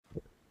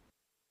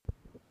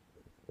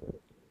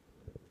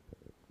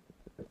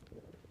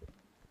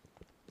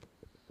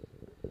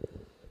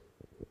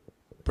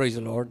Praise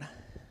the Lord.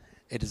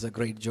 It is a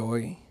great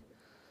joy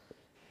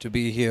to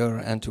be here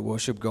and to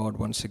worship God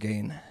once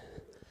again.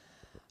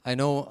 I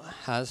know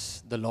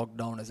as the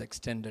lockdown is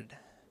extended,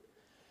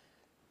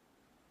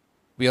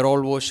 we are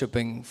all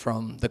worshiping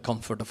from the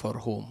comfort of our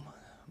home.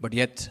 But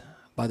yet,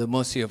 by the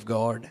mercy of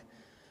God,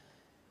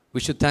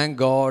 we should thank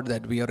God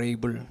that we are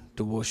able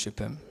to worship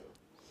Him.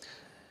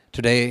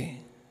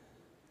 Today,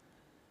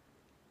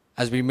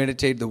 as we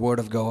meditate the Word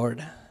of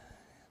God,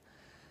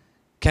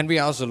 can we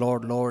ask the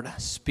Lord,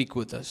 speak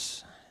with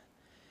us.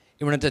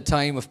 Even at a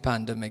time of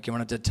pandemic,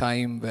 even at a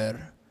time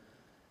where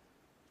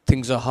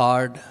things are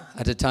hard,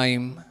 at a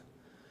time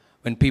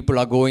when people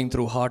are going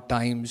through hard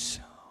times,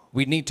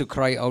 we need to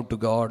cry out to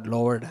God,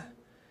 Lord,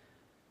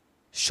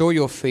 show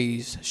your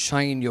face,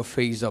 shine your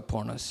face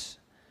upon us.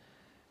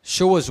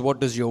 Show us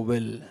what is your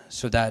will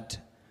so that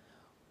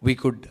we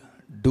could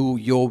do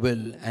your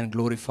will and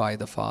glorify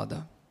the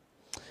Father.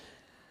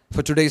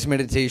 For today's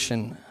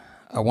meditation,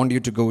 I want you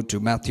to go to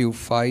Matthew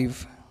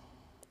 5,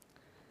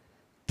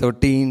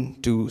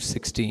 13 to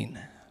 16.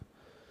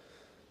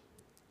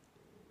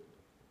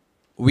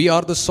 We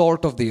are the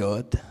salt of the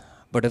earth,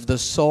 but if the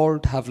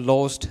salt have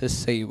lost his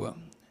savour,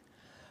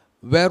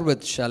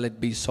 wherewith shall it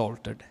be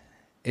salted?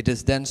 It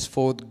is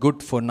thenceforth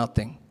good for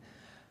nothing,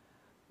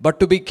 but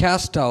to be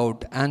cast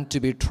out and to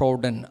be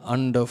trodden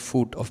under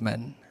foot of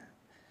men.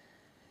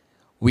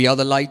 We are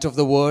the light of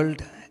the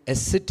world. A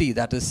city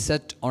that is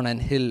set on an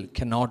hill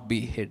cannot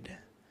be hid.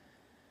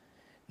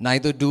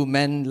 Neither do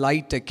men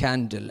light a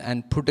candle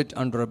and put it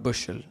under a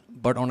bushel,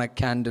 but on a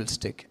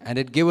candlestick, and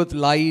it giveth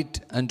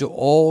light unto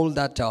all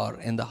that are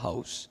in the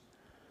house.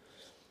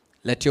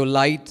 Let your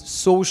light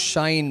so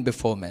shine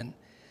before men,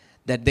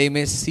 that they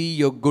may see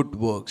your good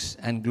works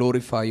and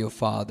glorify your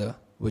Father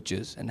which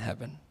is in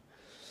heaven.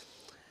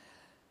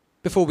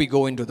 Before we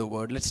go into the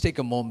word, let's take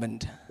a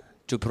moment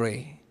to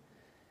pray.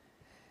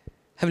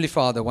 Heavenly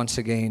Father, once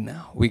again,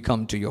 we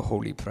come to your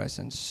holy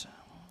presence.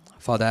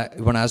 Father,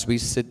 even as we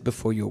sit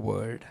before your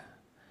word,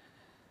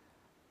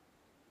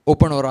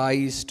 open our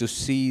eyes to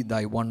see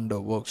thy wonder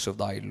works of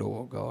thy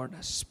law, God.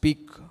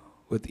 Speak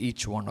with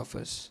each one of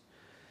us.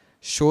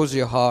 Shows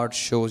your heart,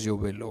 shows your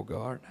will, O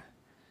God.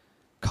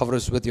 Cover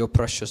us with your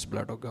precious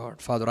blood, O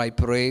God. Father, I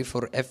pray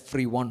for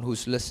everyone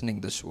who's listening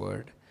this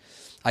word.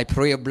 I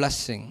pray a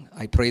blessing.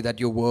 I pray that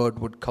your word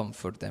would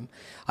comfort them.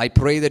 I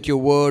pray that your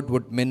word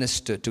would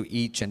minister to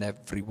each and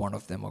every one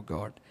of them, O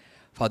God.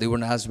 Father,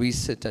 even as we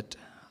sit at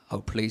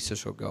our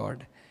places, O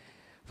God.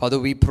 Father,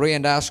 we pray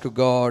and ask, O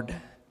God,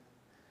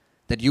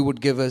 that you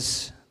would give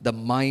us the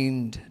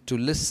mind to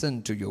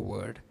listen to your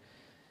word,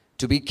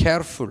 to be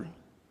careful,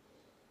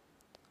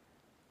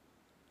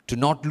 to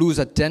not lose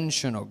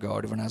attention, O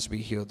God, even as we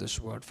hear this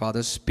word.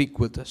 Father, speak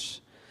with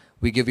us.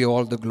 We give you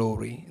all the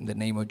glory. In the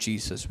name of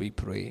Jesus, we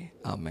pray.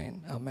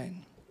 Amen.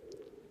 Amen.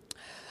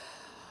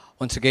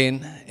 Once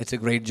again, it's a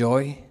great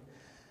joy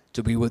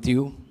to be with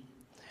you.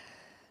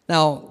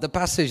 Now, the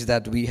passage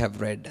that we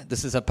have read,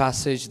 this is a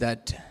passage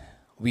that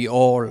we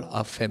all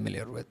are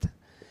familiar with.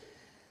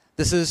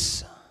 This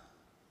is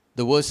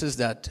the verses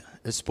that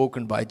is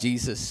spoken by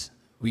Jesus.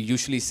 We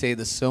usually say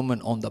the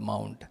Sermon on the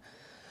Mount.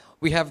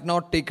 We have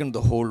not taken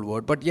the whole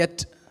word, but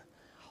yet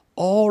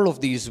all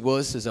of these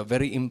verses are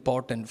very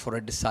important for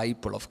a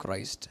disciple of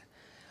Christ.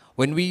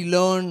 When we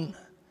learn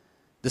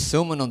the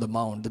Sermon on the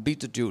Mount, the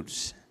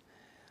Beatitudes,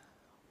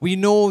 we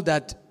know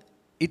that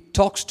it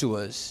talks to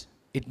us,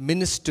 it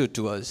ministers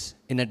to us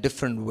in a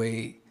different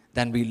way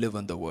than we live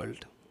in the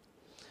world.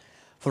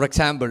 For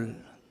example,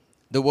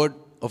 the word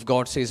of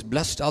God says,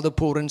 blessed are the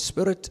poor in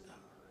spirit,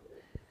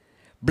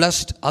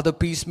 blessed are the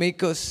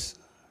peacemakers.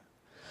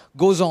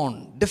 Goes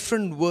on,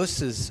 different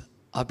verses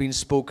are being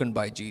spoken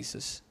by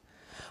Jesus.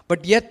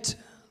 But yet,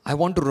 I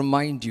want to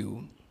remind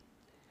you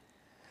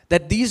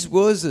that these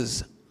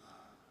verses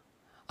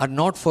are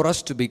not for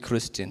us to be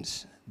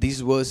Christians.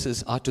 These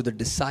verses are to the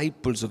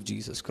disciples of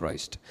Jesus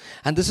Christ.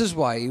 And this is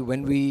why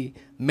when we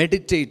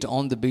meditate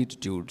on the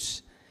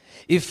Beatitudes,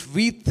 if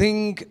we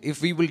think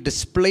if we will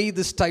display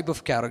this type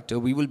of character,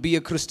 we will be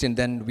a Christian,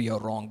 then we are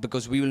wrong,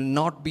 because we will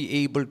not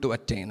be able to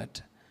attain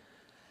it.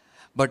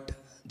 But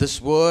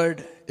this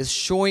word is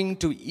showing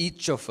to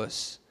each of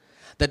us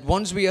that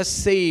once we are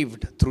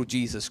saved through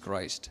Jesus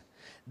Christ,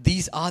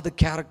 these are the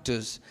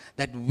characters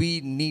that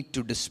we need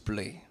to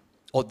display.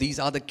 Or these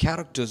are the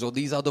characters, or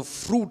these are the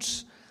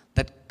fruits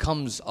that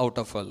comes out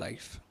of our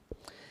life.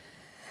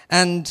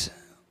 And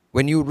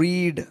when you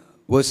read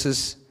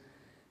verses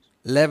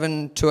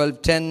 11,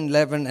 12, 10,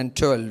 11 and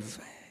 12,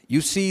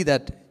 you see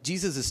that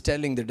Jesus is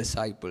telling the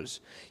disciples,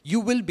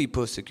 you will be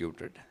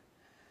persecuted.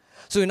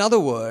 So in other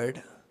words,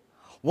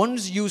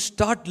 once you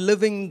start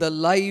living the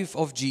life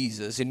of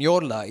Jesus in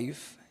your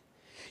life,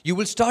 you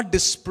will start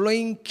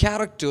displaying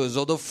characters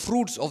or the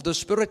fruits of the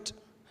Spirit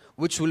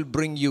which will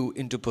bring you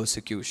into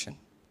persecution.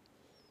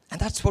 And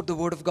that's what the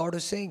Word of God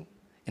is saying.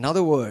 In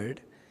other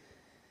words,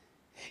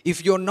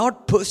 if you're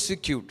not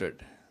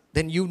persecuted,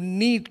 then you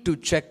need to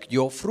check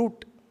your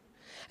fruit.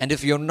 And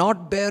if you're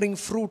not bearing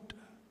fruit,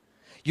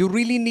 you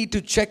really need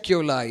to check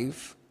your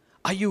life.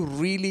 Are you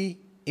really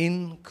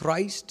in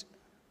Christ?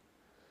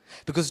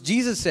 Because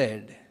Jesus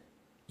said,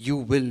 you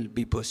will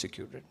be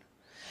persecuted.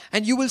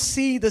 And you will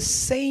see the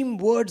same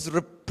words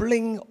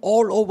rippling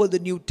all over the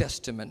New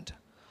Testament.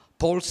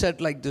 Paul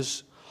said like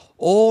this,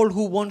 all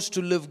who wants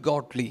to live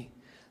godly,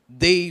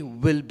 they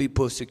will be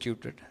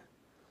persecuted.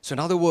 So in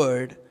other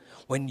words,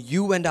 when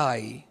you and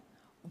I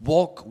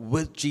walk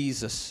with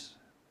Jesus,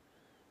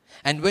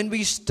 and when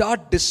we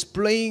start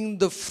displaying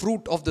the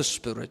fruit of the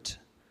Spirit,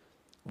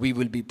 we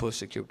will be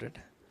persecuted.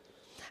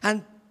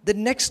 And the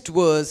next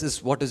verse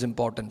is what is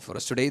important for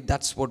us today.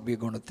 That's what we're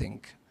going to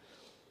think.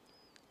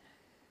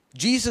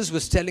 Jesus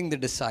was telling the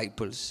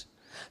disciples,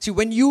 see,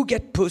 when you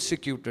get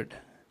persecuted,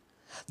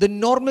 the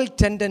normal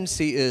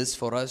tendency is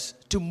for us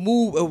to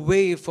move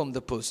away from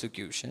the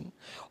persecution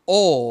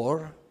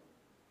or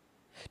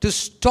to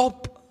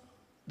stop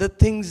the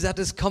things that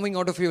is coming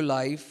out of your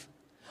life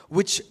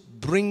which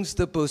brings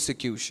the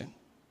persecution.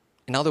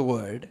 In other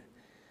words,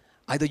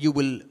 either you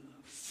will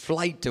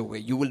flight away,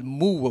 you will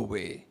move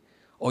away,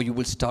 or you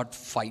will start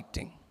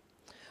fighting.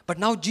 But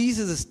now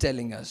Jesus is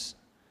telling us,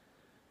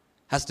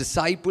 as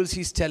disciples,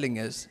 he's telling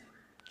us,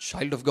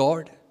 child of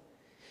God,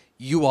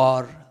 you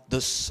are the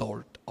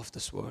salt of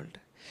this world.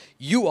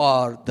 You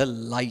are the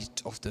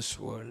light of this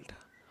world.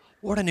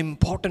 What an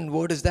important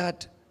word is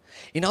that.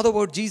 In other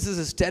words, Jesus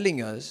is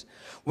telling us,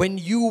 when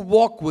you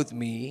walk with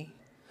me,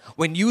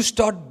 when you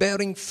start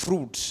bearing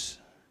fruits,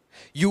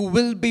 you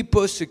will be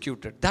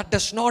persecuted. That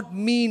does not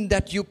mean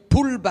that you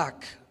pull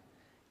back.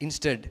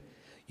 Instead,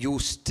 you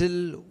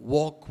still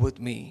walk with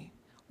me.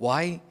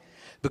 Why?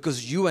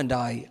 Because you and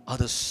I are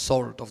the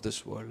salt of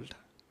this world.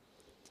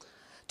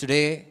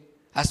 Today,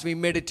 as we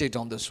meditate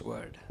on this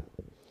word,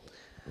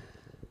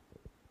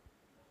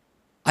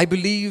 I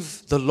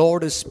believe the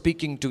Lord is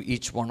speaking to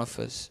each one of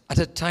us at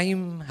a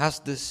time as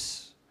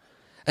this,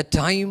 a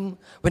time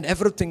when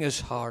everything is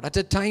hard, at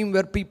a time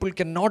where people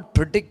cannot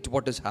predict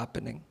what is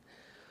happening.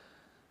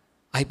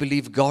 I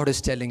believe God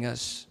is telling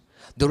us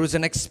there is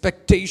an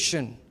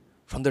expectation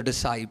from the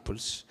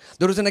disciples.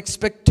 There is an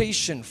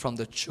expectation from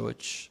the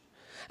church.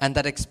 And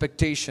that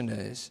expectation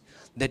is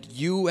that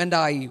you and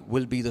I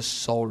will be the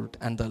salt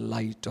and the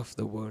light of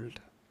the world.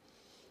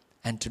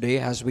 And today,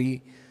 as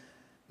we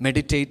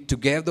meditate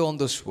together on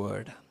this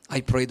word,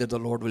 I pray that the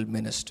Lord will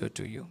minister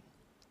to you.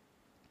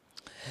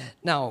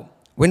 Now,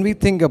 when we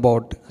think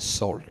about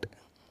salt,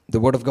 the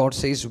word of God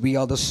says we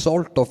are the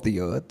salt of the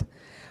earth.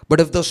 But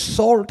if the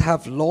salt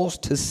have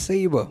lost his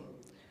savor,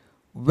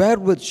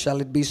 wherewith shall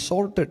it be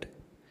salted?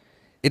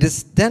 It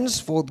is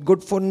thenceforth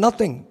good for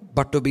nothing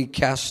but to be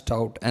cast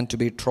out and to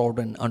be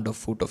trodden under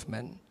foot of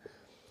men.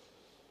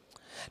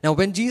 Now,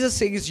 when Jesus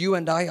says you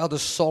and I are the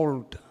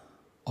salt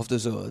of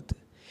this earth,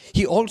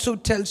 he also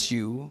tells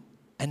you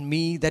and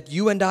me that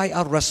you and I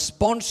are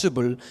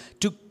responsible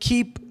to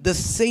keep the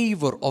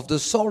savor of the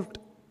salt.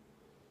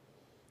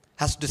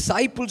 As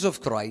disciples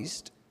of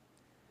Christ,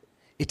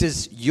 it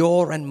is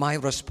your and my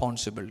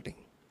responsibility.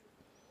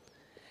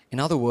 In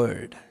other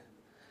words,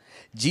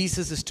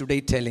 Jesus is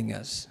today telling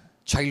us,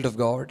 child of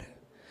God,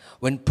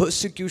 when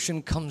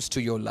persecution comes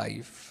to your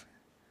life,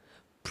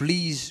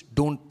 please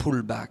don't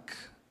pull back.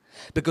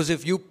 Because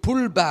if you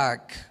pull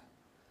back,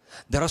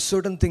 there are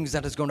certain things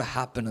that is going to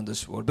happen in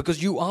this world.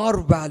 Because you are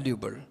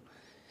valuable.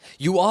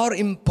 You are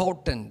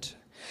important.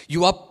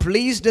 You are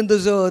placed in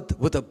this earth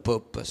with a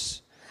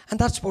purpose. And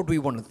that's what we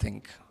want to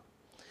think.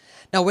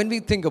 Now, when we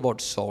think about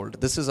salt,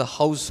 this is a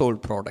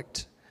household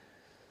product.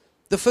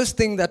 The first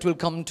thing that will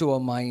come to our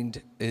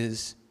mind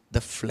is the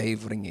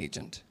flavoring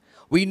agent.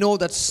 We know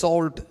that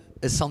salt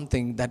is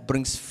something that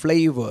brings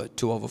flavor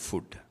to our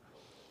food.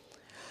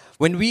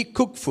 When we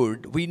cook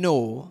food, we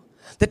know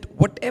that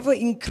whatever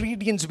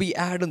ingredients we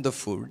add in the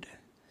food,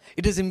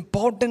 it is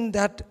important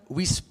that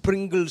we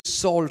sprinkle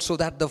salt so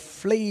that the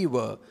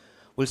flavor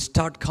will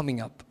start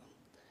coming up.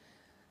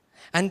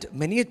 And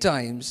many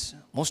times,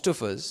 most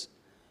of us,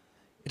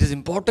 it is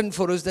important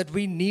for us that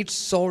we need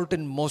salt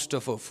in most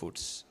of our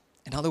foods.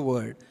 In other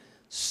words,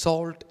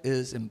 salt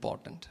is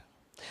important.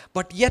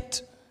 But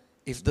yet,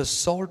 if the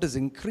salt is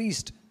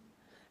increased,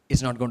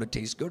 it's not going to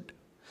taste good.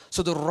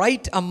 So the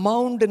right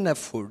amount in a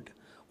food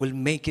will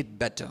make it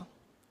better.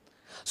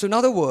 So in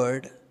other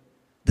words,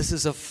 this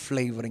is a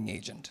flavoring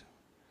agent.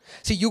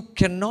 See, you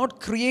cannot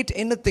create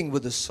anything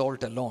with the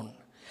salt alone.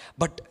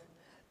 But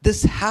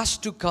this has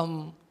to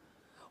come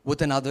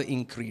with another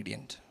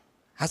ingredient.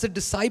 As a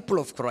disciple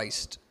of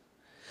Christ,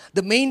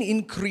 the main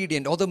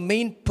ingredient or the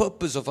main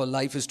purpose of our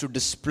life is to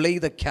display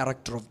the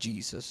character of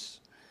Jesus.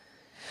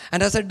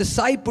 And as a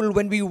disciple,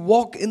 when we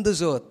walk in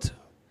this earth,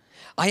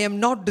 I am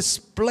not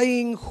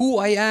displaying who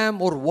I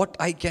am or what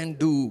I can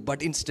do,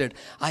 but instead,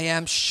 I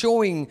am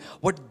showing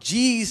what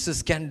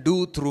Jesus can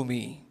do through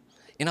me.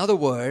 In other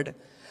words,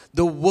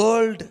 the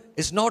world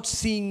is not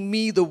seeing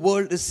me, the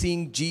world is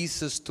seeing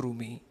Jesus through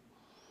me.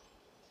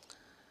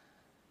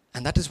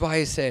 And that is why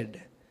I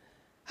said,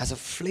 as a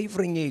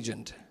flavoring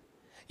agent,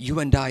 you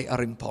and I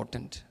are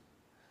important.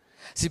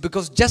 See,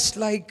 because just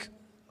like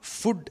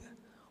food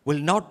will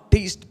not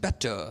taste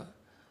better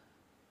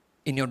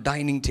in your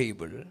dining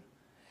table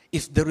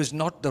if there is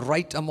not the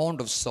right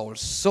amount of salt,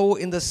 so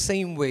in the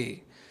same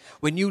way,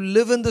 When you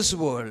live in this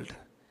world,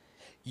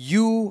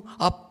 you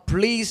are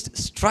placed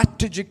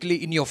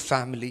strategically in your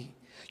family.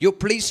 You're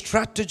placed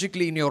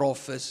strategically in your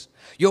office.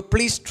 You're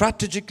placed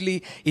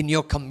strategically in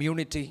your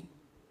community.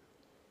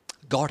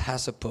 God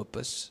has a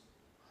purpose.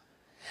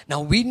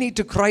 Now we need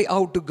to cry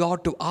out to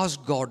God, to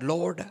ask God,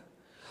 Lord,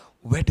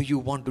 where do you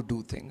want to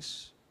do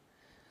things?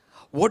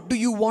 What do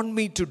you want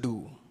me to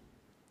do?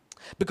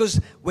 Because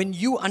when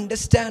you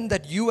understand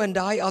that you and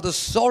I are the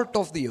salt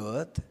of the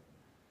earth,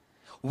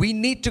 we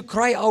need to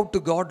cry out to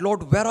God,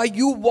 Lord, where are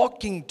you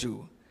walking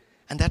to?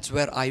 And that's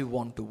where I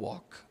want to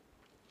walk.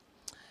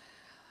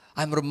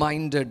 I'm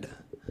reminded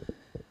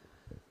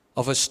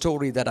of a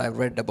story that I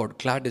read about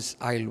Gladys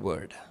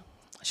Aylward.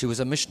 She was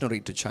a missionary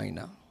to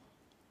China.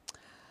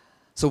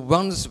 So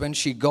once when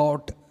she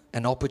got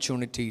an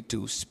opportunity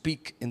to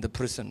speak in the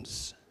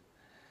prisons,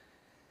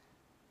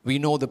 we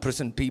know the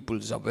prison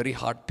peoples are very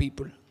hard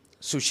people.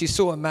 So she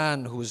saw a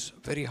man who was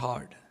very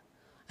hard.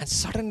 And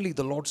suddenly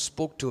the Lord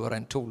spoke to her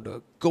and told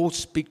her, go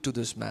speak to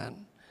this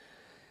man.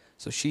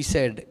 So she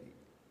said,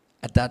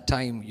 at that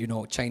time,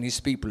 Chinese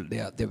people,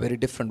 they're very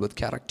different with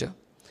character.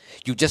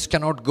 You just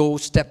cannot go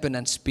step in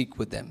and speak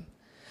with them.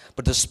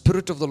 But the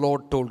Spirit of the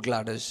Lord told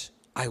Gladys,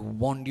 I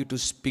want you to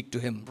speak to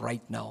him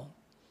right now.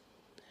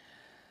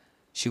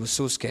 She was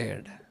so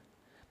scared.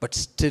 But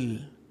still,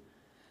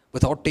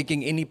 without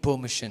taking any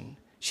permission,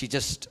 she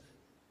just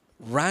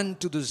ran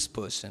to this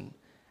person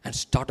and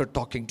started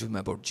talking to him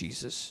about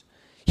Jesus.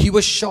 He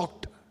was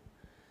shocked.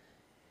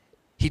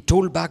 He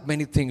told back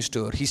many things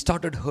to her. He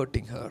started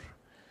hurting her.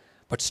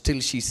 But still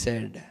she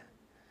said,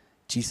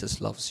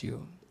 Jesus loves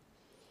you.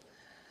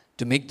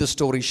 To make the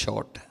story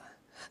short,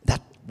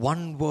 that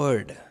one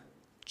word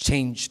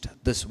changed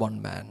this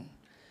one man.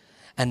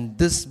 And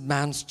this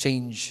man's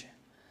change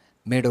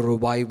made a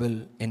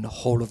revival in the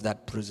whole of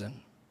that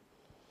prison.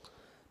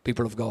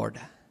 People of God,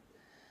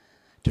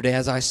 today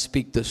as I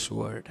speak this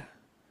word,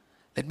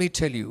 let me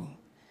tell you,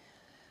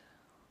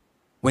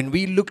 when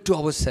we look to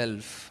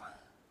ourselves,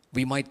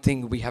 we might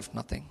think we have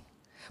nothing.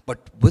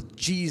 But with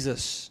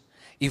Jesus,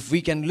 if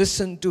we can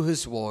listen to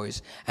his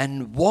voice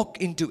and walk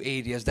into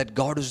areas that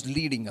God is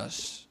leading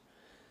us,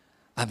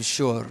 I'm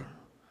sure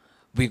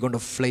we're going to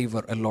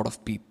flavor a lot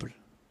of people.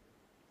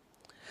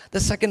 The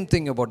second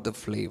thing about the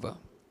flavor.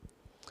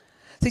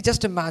 See,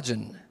 just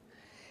imagine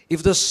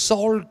if the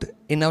salt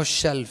in our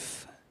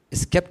shelf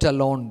is kept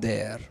alone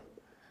there,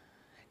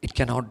 it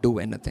cannot do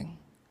anything.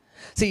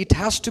 See, it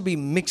has to be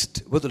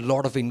mixed with a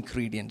lot of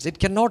ingredients. It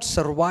cannot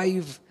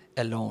survive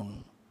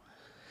alone.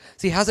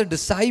 See, as a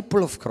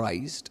disciple of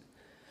Christ,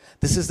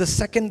 this is the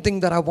second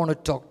thing that I want to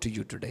talk to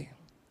you today.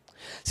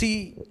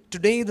 See,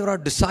 today there are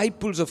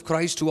disciples of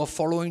Christ who are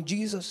following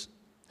Jesus.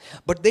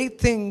 But they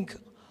think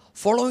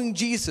following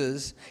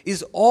Jesus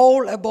is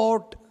all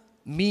about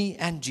me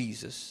and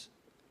Jesus.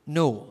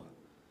 No.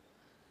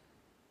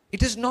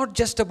 It is not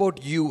just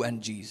about you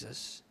and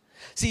Jesus.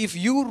 See, if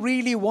you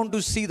really want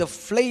to see the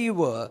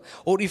flavor,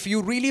 or if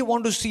you really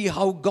want to see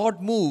how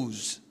God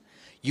moves,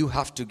 you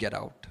have to get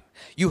out.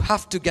 You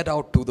have to get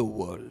out to the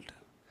world.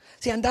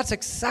 See, and that's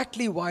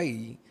exactly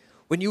why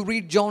when you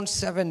read John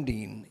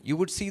 17, you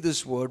would see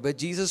this word where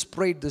Jesus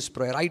prayed this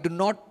prayer. I do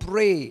not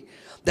pray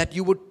that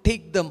you would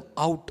take them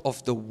out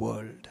of the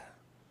world.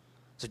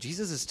 So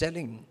Jesus is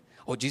telling,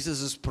 or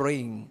Jesus is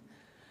praying,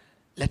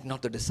 let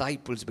not the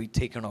disciples be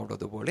taken out of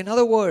the world. In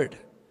other words,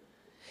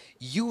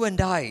 you and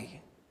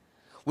I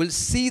will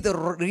see the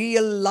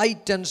real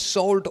light and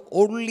salt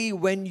only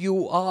when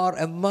you are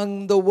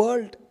among the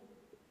world.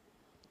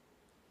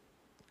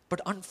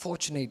 But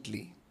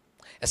unfortunately,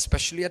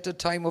 especially at the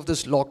time of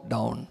this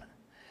lockdown,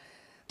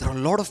 there are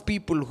a lot of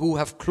people who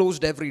have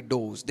closed every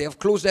doors. They have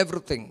closed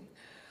everything.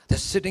 They're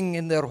sitting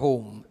in their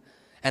home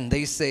and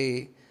they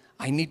say,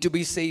 I need to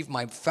be safe.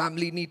 My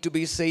family need to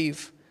be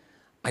safe.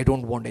 I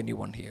don't want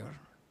anyone here.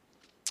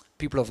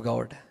 People of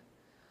God,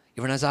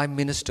 even as I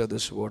minister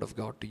this word of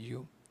God to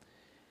you,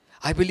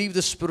 I believe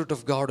the Spirit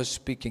of God is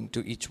speaking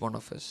to each one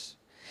of us.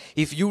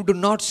 If you do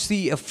not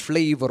see a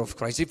flavor of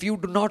Christ, if you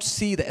do not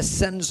see the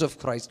essence of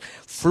Christ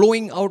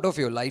flowing out of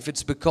your life,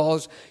 it's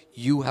because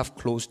you have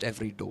closed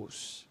every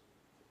doors.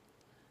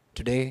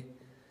 Today,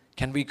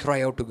 can we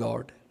cry out to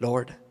God,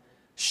 Lord,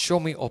 show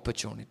me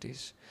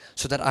opportunities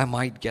so that I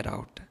might get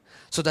out,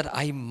 so that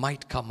I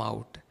might come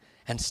out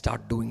and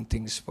start doing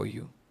things for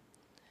you.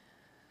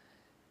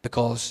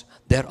 Because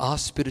there are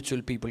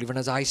spiritual people, even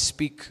as I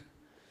speak,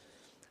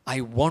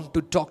 I want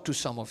to talk to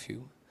some of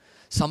you.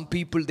 Some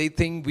people, they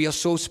think we are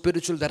so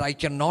spiritual that I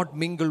cannot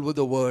mingle with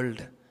the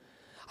world.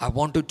 I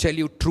want to tell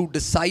you, true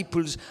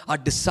disciples are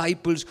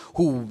disciples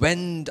who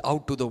went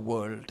out to the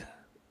world.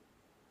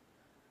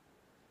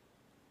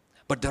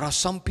 But there are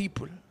some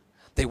people,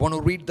 they want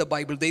to read the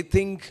Bible. They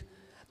think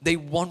they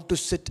want to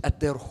sit at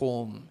their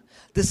home.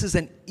 This is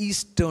an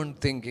Eastern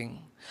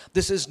thinking.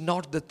 This is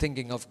not the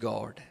thinking of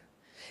God.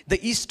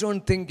 The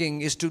Eastern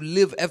thinking is to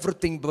leave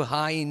everything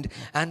behind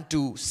and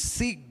to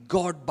seek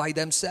God by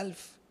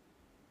themselves.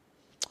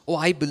 Oh,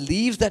 I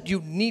believe that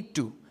you need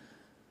to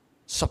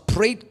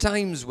separate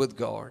times with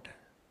God.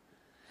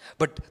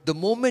 But the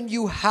moment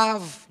you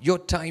have your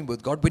time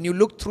with God, when you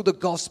look through the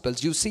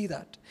Gospels, you see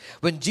that.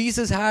 When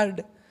Jesus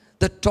had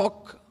the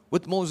talk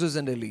with Moses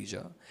and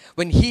Elijah,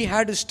 when he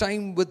had his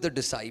time with the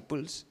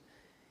disciples,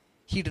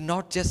 he did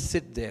not just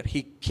sit there,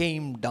 he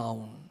came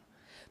down.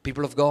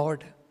 People of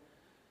God,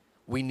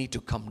 we need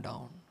to come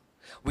down.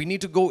 We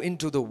need to go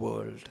into the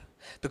world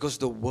because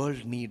the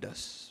world needs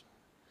us.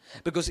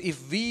 Because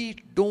if we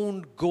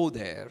don't go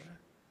there,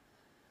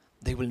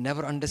 they will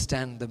never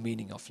understand the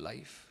meaning of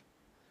life.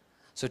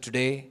 So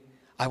today,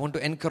 I want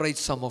to encourage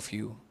some of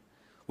you.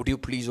 Would you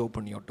please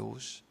open your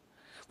doors?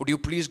 Would you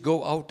please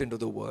go out into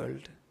the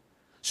world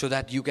so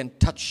that you can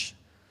touch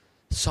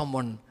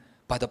someone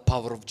by the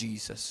power of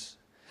Jesus?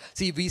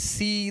 See, we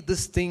see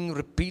this thing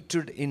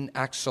repeated in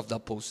Acts of the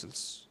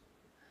Apostles.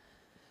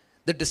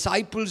 The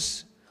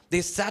disciples,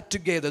 they sat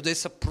together, they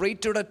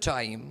separated a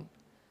time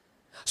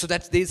so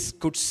that they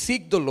could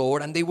seek the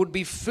Lord and they would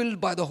be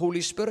filled by the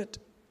Holy Spirit.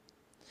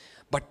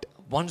 But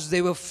once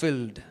they were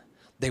filled,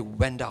 they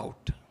went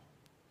out.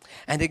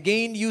 And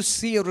again you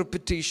see a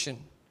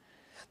repetition.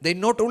 They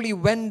not only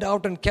went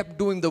out and kept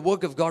doing the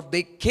work of God,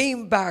 they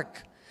came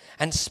back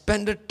and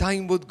spent a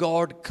time with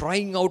God,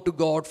 crying out to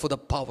God for the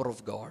power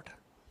of God.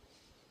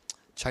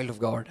 Child of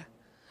God,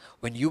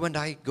 when you and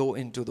I go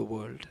into the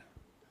world,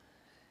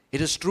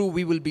 it is true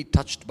we will be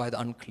touched by the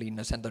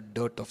uncleanness and the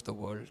dirt of the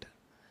world.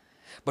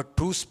 But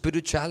true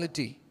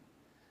spirituality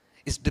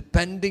is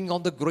depending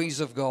on the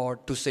grace of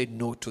God to say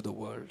no to the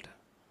world.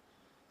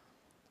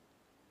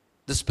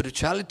 The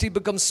spirituality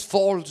becomes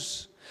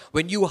false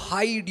when you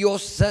hide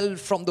yourself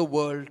from the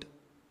world,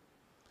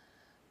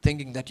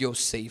 thinking that you're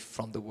safe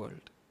from the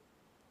world.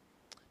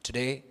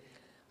 Today,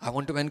 I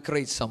want to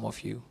encourage some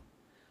of you.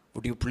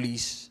 Would you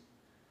please,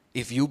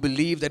 if you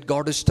believe that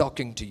God is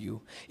talking to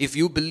you, if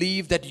you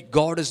believe that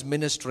God is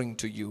ministering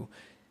to you,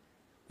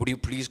 would you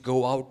please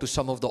go out to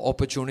some of the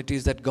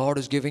opportunities that God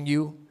is giving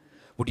you?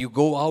 Would you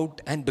go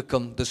out and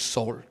become the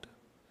salt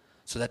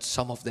so that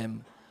some of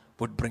them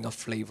would bring a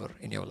flavor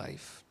in your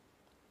life?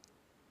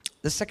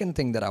 The second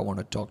thing that I want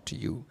to talk to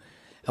you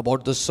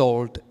about the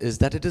salt is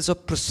that it is a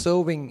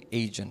preserving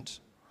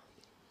agent.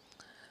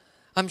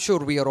 I'm sure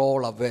we are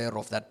all aware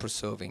of that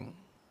preserving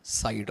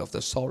side of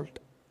the salt.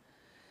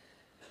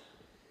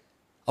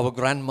 Our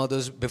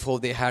grandmothers, before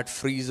they had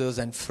freezers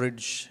and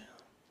fridge,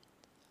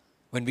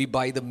 when we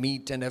buy the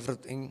meat and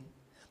everything,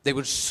 they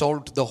would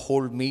salt the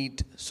whole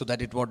meat so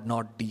that it would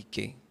not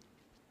decay.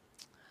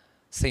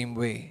 Same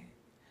way,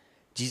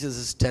 Jesus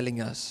is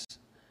telling us,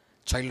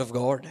 child of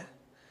God,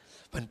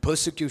 when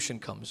persecution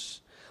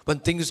comes, when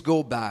things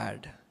go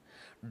bad,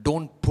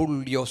 don't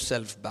pull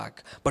yourself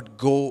back, but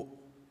go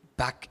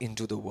back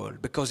into the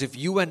world. Because if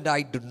you and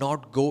I do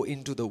not go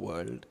into the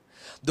world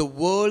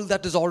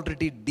that is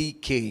already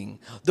decaying,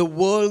 the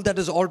world that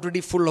is already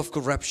full of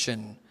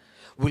corruption,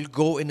 will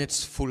go in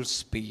its full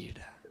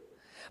speed.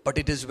 But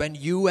it is when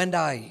you and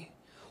I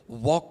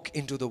walk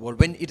into the world,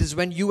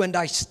 when you and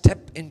I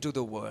step into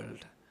the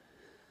world,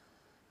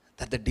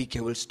 that the decay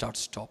will start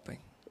stopping.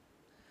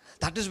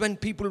 That is when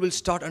people will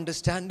start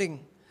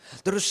understanding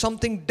there is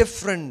something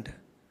different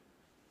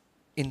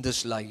in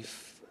this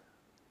life.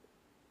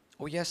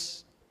 Oh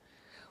yes,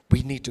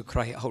 we need to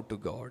cry out to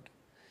God.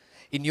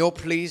 In your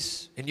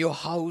place, in your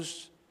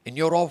house, in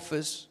your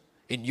office,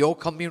 in your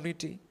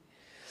community,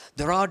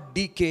 there are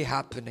decay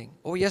happening.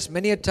 Oh yes,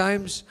 many a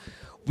times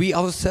we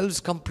ourselves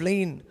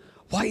complain,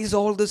 why is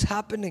all this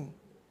happening?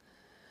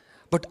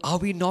 But are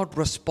we not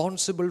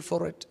responsible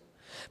for it?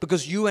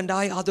 Because you and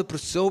I are the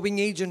preserving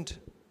agent.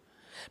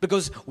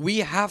 Because we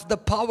have the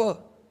power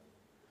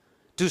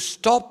to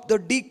stop the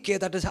decay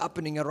that is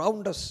happening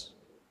around us.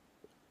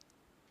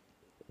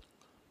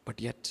 But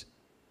yet,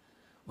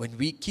 when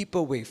we keep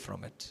away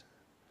from it,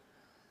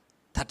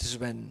 that is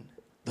when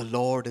the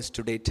Lord is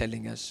today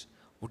telling us,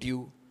 would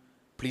you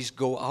please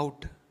go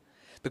out?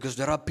 Because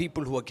there are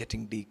people who are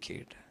getting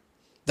decayed.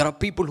 There are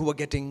people who are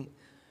getting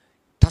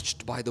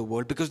touched by the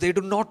world because they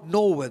do not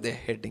know where they're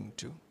heading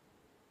to.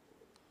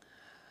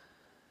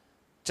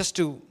 Just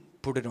to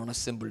put it on a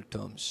simple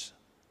terms,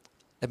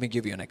 let me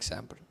give you an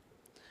example.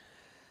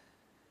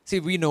 See,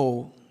 we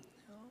know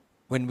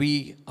when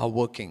we are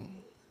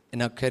working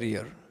in our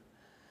career,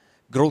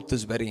 growth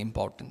is very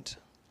important.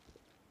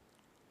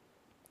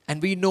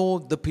 And we know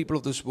the people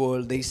of this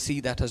world, they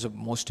see that as a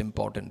most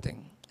important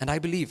thing. And I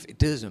believe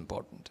it is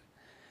important.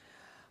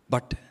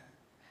 But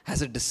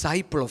as a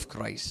disciple of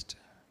Christ,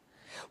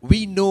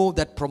 we know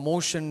that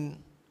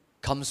promotion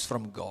comes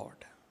from God.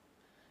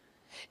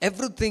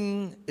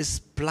 Everything is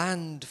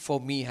planned for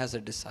me as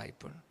a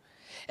disciple.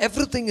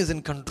 Everything is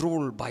in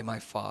control by my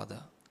Father.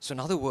 So in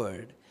other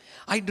words,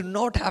 I do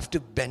not have to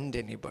bend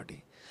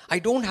anybody. I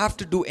don't have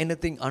to do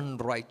anything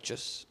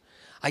unrighteous.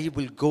 I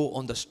will go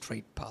on the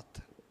straight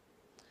path.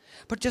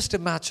 But just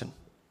imagine,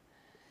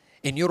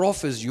 in your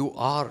office you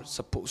are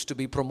supposed to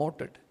be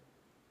promoted.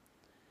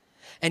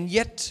 And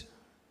yet,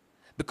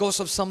 because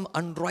of some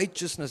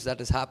unrighteousness that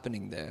is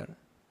happening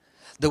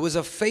there was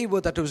a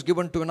favor that was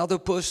given to another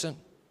person.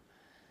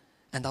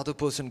 And the other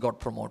person got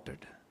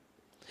promoted.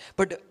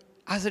 But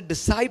as a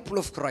disciple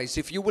of Christ,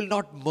 if you will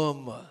not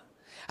murmur,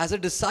 as a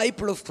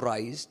disciple of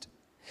Christ,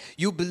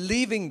 you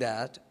believing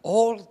that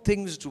all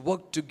things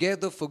work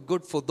together for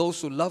good for those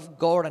who love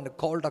God and are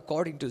called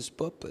according to His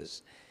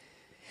purpose,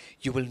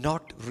 you will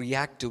not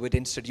react to it.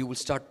 Instead, you will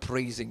start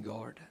praising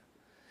God.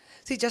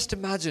 See, just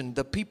imagine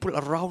the people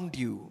around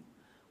you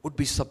would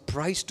be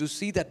surprised to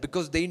see that,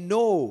 because they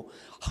know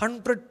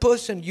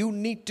 100% you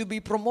need to be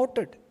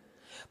promoted.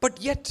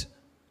 But yet,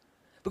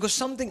 because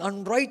something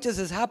unrighteous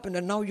has happened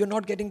and now you're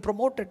not getting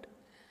promoted.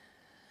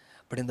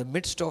 But in the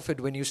midst of it,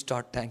 when you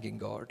start thanking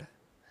God,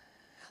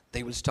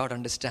 they will start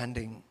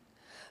understanding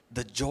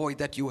the joy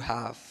that you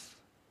have,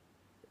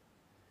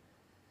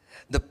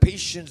 the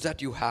patience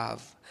that you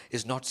have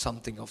is not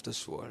something of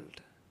this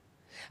world.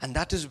 And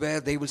that is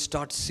where they will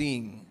start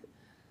seeing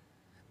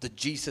the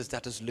Jesus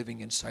that is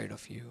living inside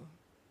of you.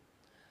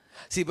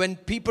 See, when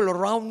people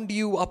around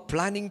you are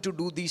planning to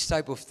do these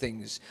type of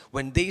things,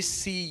 when they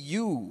see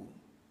you,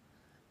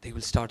 they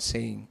will start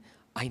saying,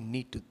 I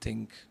need to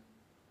think.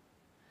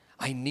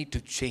 I need to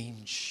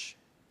change.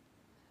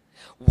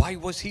 Why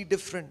was he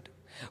different?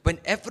 When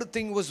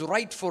everything was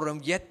right for him,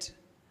 yet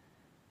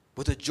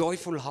with a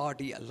joyful heart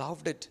he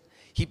allowed it.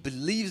 He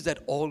believes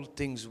that all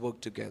things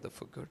work together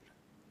for good.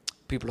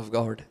 People of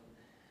God,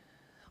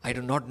 I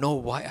do not know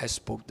why I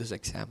spoke this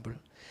example.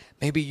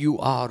 Maybe you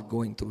are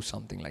going through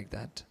something like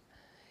that.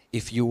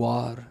 If you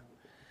are,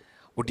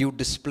 would you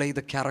display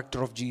the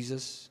character of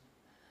Jesus?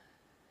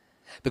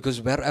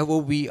 Because wherever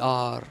we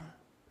are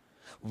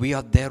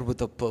there with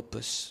a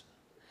purpose.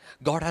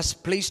 God has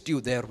placed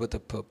you there with a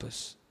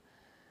purpose.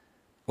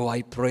 Oh,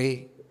 I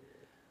pray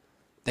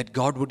that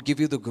God would give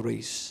you the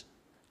grace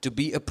to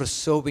be a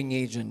preserving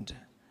agent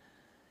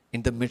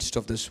in the midst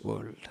of this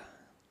world.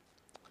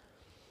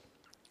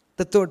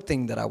 The third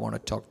thing that I want to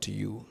talk to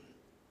you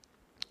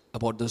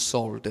about the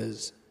salt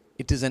is,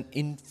 it is an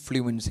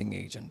influencing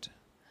agent.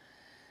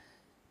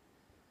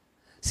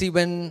 See,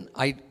 when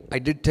I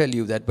did tell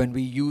you that when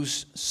we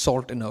use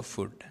salt in our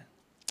food,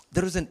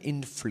 there is an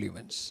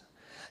influence.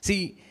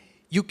 See,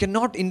 you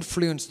cannot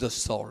influence the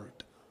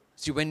salt.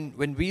 See,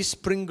 when we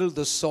sprinkle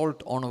the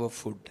salt on our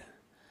food,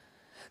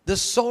 the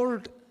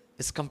salt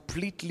is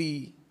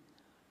completely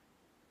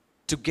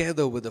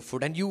together with the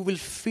food, and you will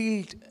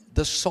feel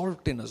the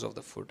saltiness of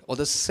the food or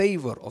the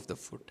savor of the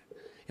food.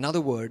 In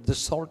other words, the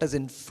salt has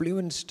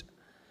influenced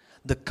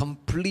the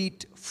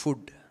complete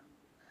food.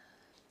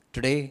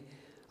 Today,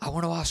 I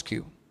want to ask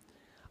you,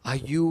 are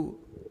you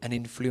an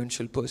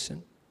influential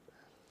person?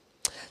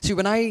 See,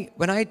 when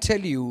I tell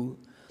you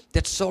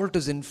that salt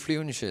is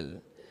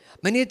influential,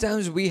 many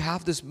times we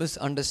have this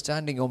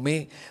misunderstanding, or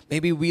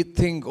maybe we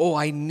think, oh,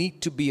 I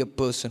need to be a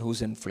person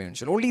who's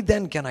influential. Only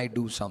then can I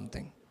do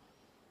something.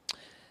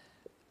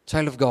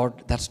 Child of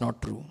God, that's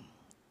not true.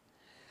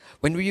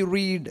 When we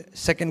read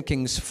 2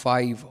 Kings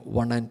 5,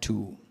 1 and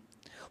 2,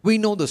 we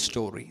know the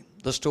story.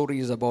 The story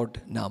is about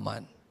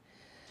Naaman.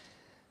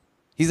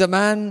 He's a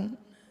man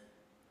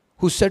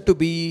who's said to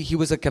be, he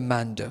was a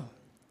commander.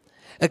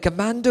 A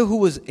commander who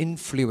was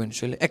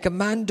influential, a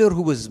commander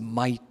who was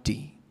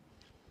mighty.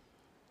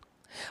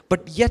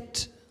 But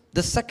yet,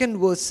 the second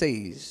verse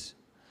says,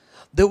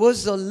 there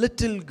was a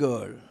little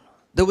girl,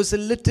 there was a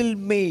little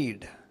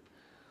maid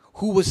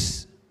who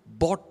was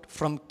bought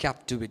from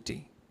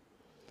captivity,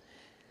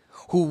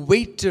 who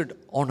waited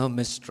on her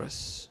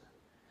mistress.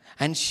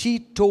 And she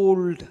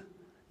told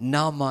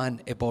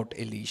Naaman about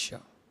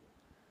Elisha.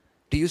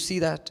 Do you see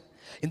that?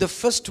 In the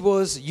first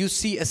verse, you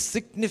see a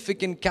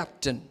significant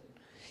captain.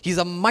 He's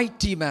a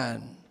mighty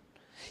man.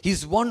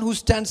 He's one who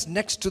stands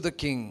next to the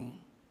king.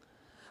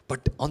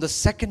 But on the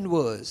second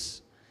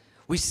verse,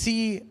 we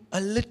see a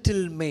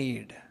little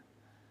maid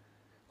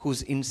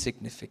who's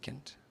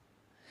insignificant.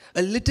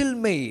 A little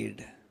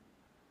maid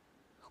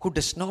who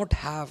does not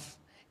have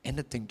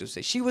anything to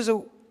say. She was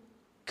a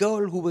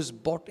girl who was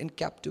bought in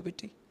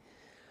captivity.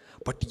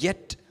 But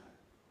yet,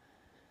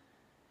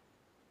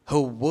 her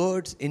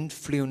words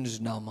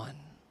influenced Naaman.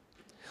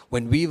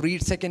 When we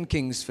read 2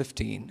 Kings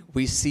 15,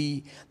 we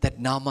see that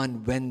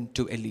Naaman went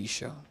to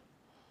Elisha.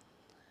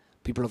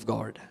 People of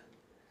God,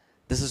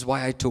 this is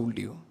why I told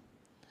you,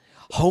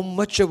 how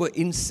much of an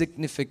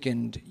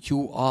insignificant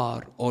you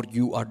are or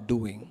you are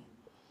doing,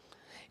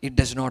 it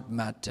does not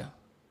matter.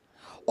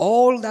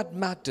 All that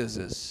matters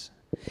is,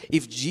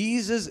 if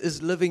Jesus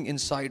is living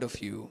inside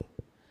of you,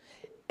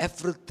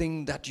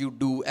 everything that you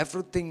do,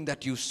 everything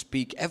that you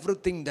speak,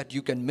 everything that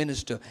you can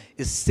minister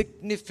is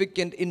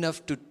significant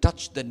enough to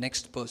touch the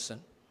next person.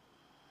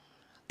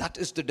 That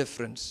is the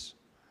difference.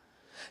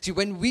 See,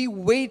 when we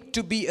wait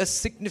to be a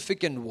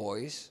significant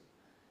voice,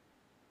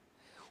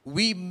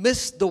 we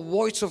miss the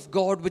voice of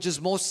God, which is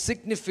more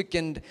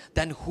significant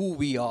than who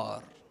we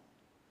are.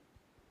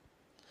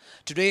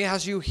 Today,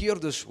 as you hear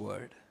this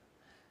word,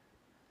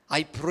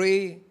 I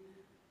pray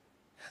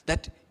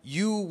that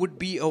you would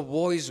be a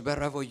voice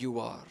wherever you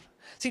are.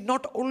 See,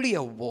 not only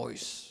a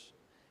voice,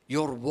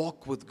 your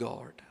walk with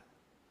God,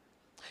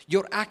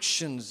 your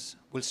actions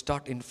will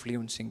start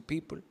influencing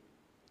people.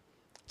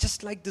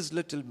 Just like this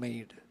little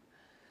maid.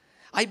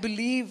 I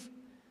believe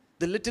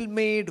the little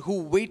maid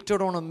who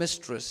waited on her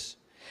mistress,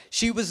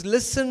 she was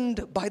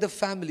listened by the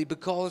family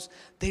because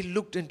they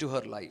looked into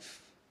her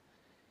life.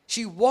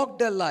 She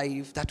walked a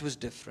life that was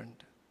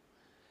different.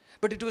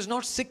 But it was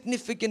not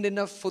significant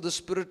enough for the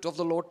Spirit of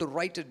the Lord to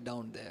write it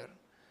down there.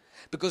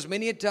 Because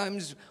many a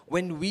times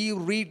when we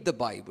read the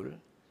Bible,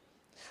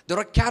 there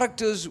are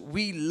characters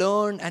we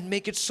learn and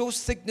make it so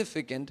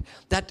significant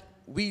that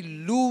we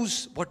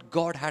lose what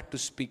God had to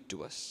speak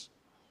to us.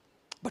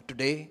 But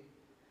today,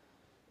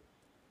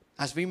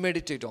 as we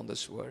meditate on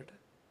this word,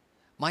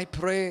 my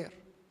prayer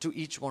to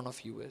each one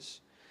of you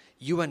is,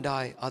 you and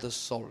I are the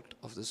salt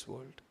of this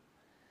world.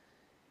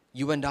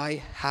 You and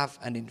I have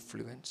an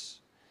influence.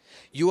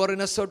 You are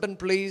in a certain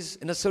place,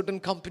 in a certain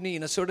company,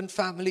 in a certain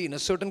family, in a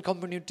certain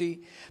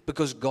community,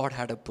 because God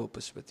had a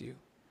purpose with you.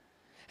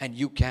 And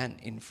you can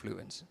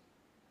influence.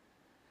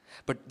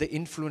 But the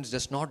influence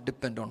does not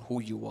depend on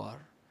who you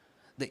are.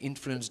 The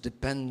influence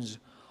depends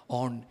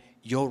on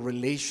your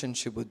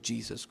relationship with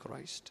Jesus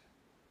Christ.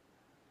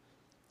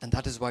 And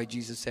that is why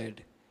Jesus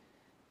said,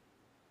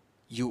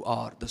 you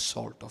are the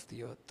salt of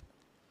the earth.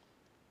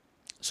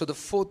 So the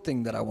fourth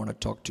thing that I want to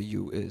talk to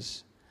you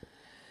is,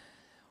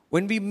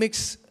 when we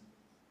mix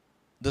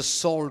the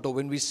salt, or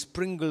when we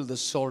sprinkle the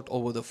salt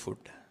over the food,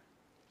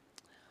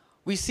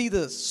 we see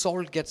the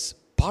salt gets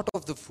part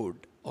of the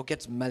food or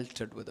gets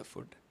melted with the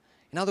food.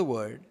 In other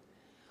words,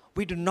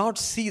 we do not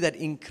see that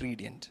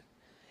ingredient.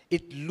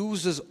 It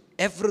loses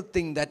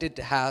everything that it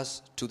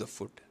has to the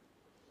food.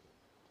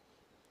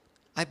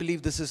 I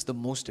believe this is the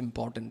most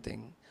important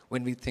thing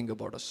when we think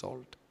about a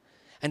salt.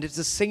 And it's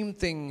the same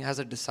thing as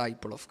a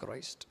disciple of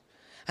Christ.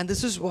 And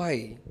this is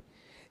why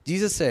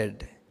Jesus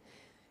said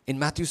in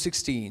Matthew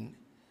 16,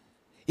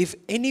 if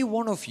any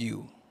one of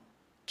you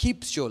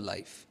keeps your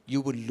life,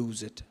 you will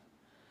lose it.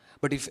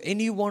 But if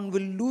anyone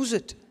will lose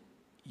it,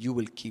 you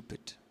will keep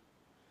it.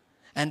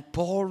 And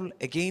Paul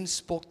again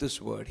spoke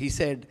this word. He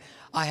said,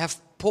 I have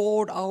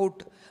poured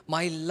out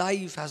my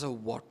life as a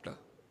water.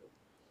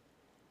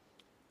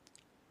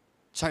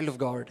 Child of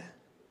God,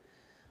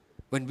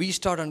 when we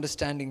start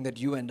understanding that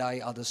you and I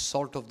are the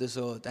salt of this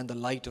earth and the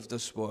light of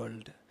this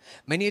world,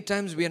 many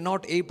times we are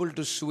not able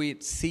to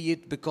see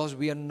it because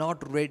we are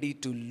not ready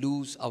to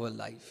lose our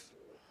life.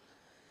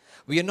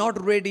 We are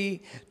not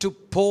ready to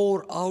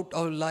pour out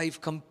our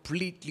life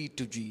completely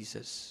to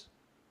Jesus.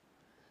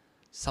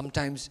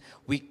 Sometimes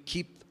we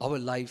keep our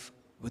life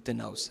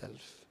within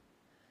ourselves.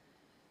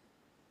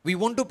 We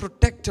want to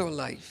protect our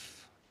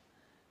life.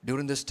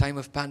 During this time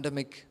of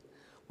pandemic,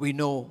 we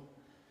know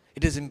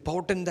it is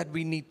important that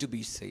we need to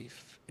be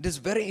safe. It is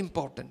very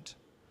important.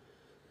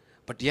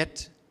 But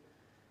yet,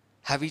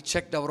 have we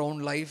checked our own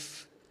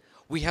life?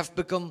 We have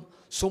become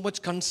so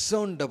much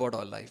concerned about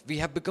our life. We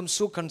have become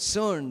so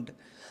concerned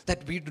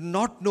that we do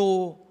not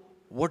know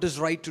what is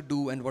right to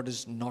do and what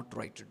is not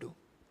right to do.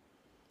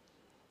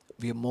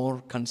 We are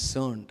more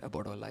concerned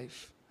about our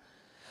life.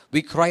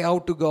 We cry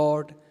out to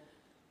God.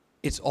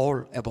 It's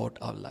all about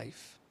our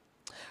life.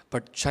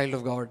 But child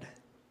of God,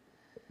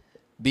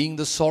 being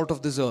the salt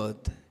of this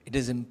earth, it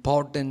is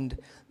important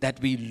that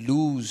we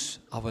lose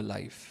our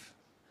life.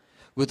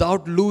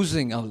 Without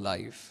losing our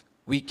life,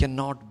 we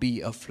cannot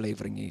be a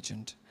flavoring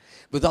agent.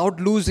 Without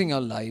losing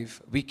our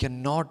life, we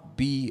cannot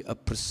be a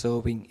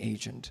preserving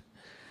agent.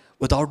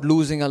 Without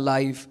losing our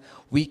life,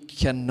 we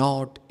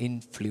cannot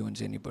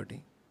influence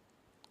anybody.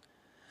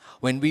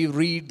 When we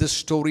read the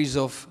stories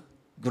of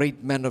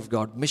great men of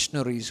God,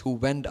 missionaries who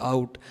went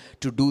out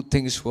to do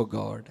things for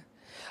God,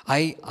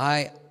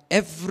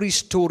 every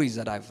story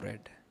that I've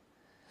read,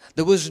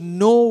 there was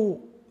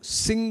no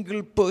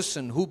single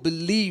person who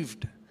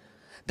believed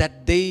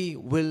that they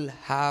will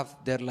have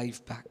their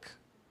life back.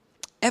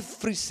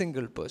 Every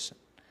single person.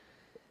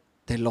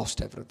 They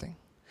lost everything.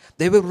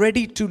 They were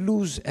ready to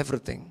lose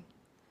everything.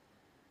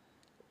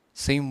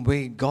 Same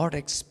way God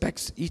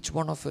expects each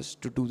one of us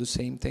to do the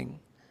same thing.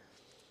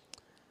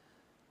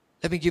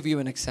 Let me give you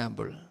an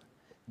example.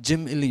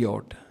 Jim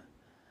Elliot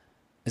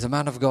is a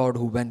man of God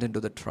who went into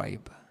the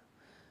tribe.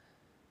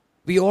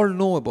 We all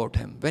know about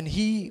him. When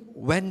he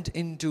went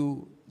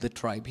into the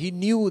tribe, he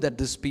knew that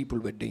these people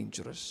were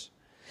dangerous.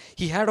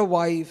 He had a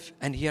wife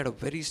and he had a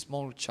very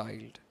small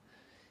child.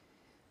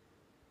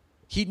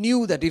 He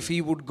knew that if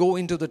he would go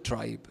into the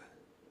tribe,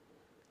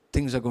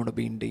 things are going to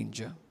be in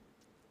danger.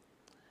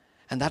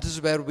 And that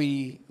is where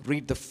we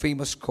read the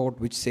famous quote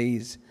which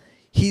says,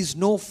 "He is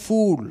no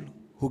fool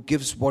who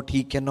gives what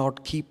he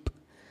cannot keep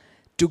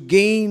to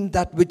gain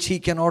that which he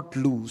cannot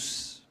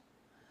lose."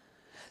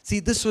 See,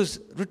 this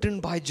was written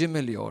by Jim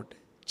Elliot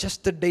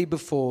just the day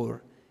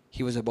before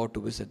he was about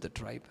to visit the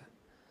tribe.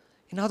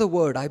 In other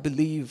words, I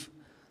believe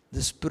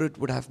the Spirit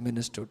would have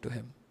ministered to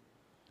him.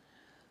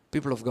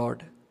 People of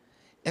God,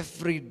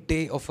 every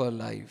day of our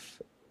life,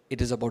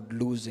 it is about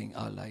losing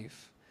our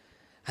life.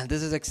 And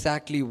this is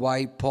exactly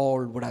why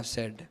Paul would have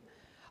said,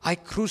 "I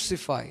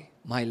crucify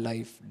my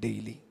life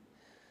daily."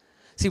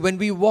 See, when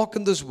we walk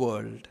in this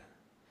world,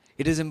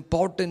 it is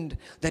important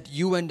that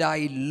you and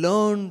I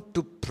learn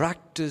to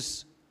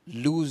practice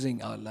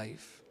losing our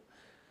life.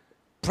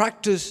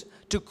 Practice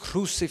to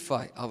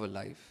crucify our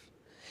life.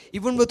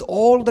 even with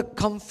all the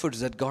comforts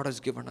that God has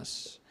given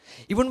us,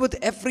 even with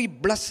every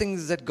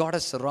blessings that God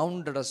has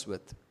surrounded us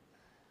with,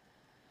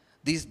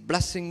 these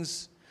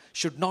blessings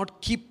should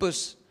not keep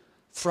us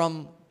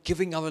from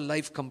giving our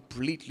life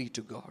completely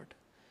to God.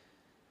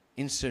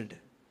 Instead,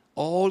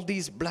 all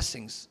these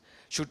blessings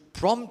should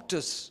prompt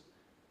us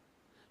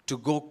to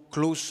go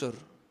closer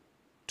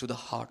to the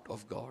heart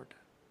of God.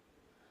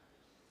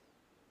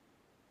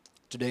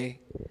 Today,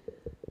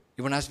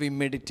 even as we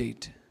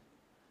meditate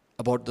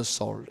about the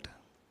salt,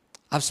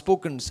 I've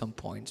spoken some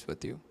points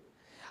with you.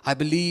 I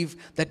believe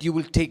that you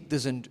will take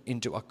this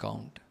into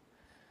account.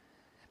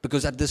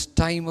 Because at this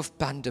time of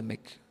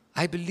pandemic,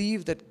 I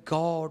believe that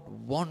God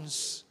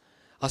wants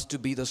us to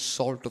be the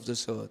salt of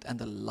this earth and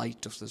the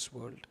light of this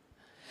world.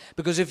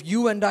 Because if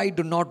you and I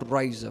do not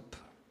rise up,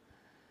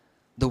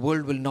 the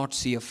world will not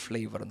see a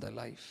flavor in their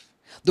life.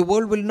 The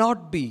world will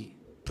not be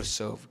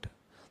preserved.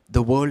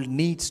 The world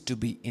needs to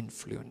be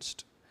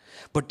influenced.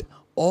 But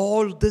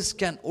all this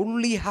can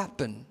only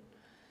happen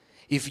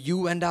if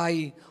you and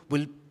I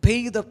will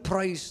pay the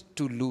price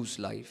to lose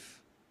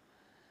life.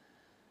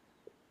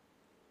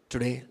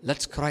 Today,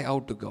 let's cry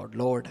out to God,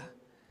 Lord,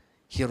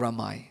 here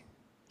am I.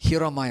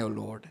 Here am I, O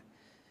Lord.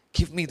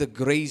 Give me the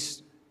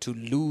grace to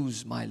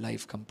lose my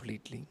life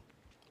completely.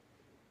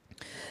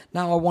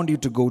 Now I want you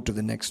to go to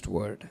the next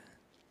word.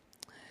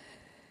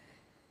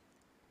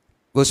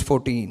 Verse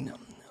 14.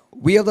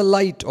 We are the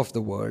light of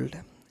the world.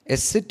 A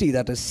city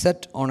that is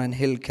set on an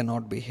hill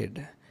cannot be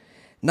hid.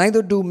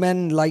 Neither do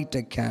men light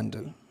a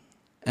candle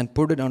and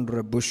put it under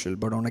a bushel,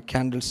 but on a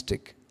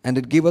candlestick, and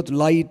it giveth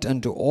light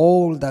unto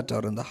all that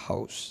are in the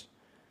house.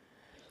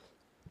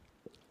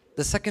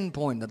 The second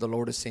point that the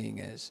Lord is saying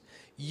is,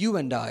 you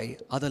and I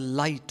are the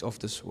light of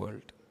this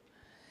world.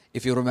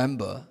 If you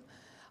remember,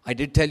 I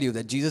did tell you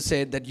that Jesus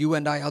said that you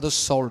and I are the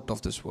salt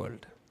of this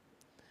world.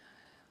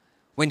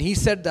 When he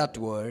said that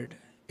word,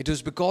 it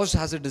was because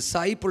as a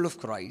disciple of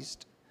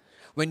Christ,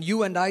 when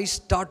you and I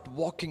start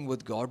walking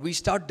with God, we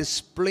start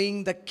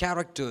displaying the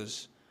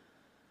characters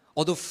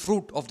or the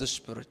fruit of the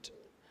Spirit,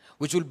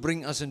 which will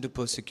bring us into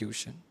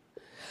persecution.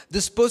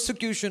 This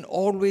persecution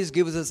always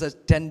gives us a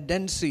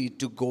tendency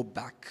to go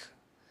back.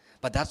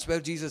 But that's where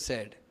Jesus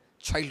said,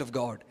 child of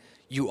God,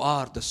 you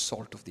are the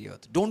salt of the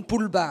earth. Don't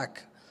pull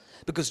back,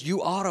 because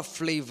you are a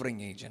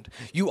flavoring agent.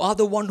 You are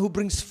the one who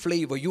brings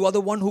flavor. You are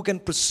the one who can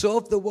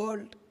preserve the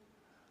world.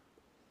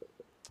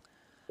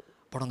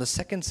 But on the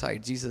second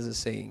side, Jesus is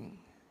saying,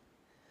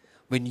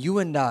 when you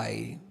and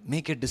I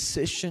make a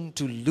decision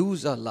to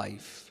lose our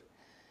life,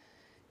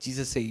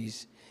 Jesus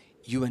says,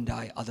 you and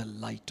I are the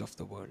light of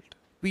the world.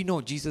 We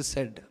know Jesus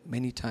said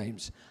many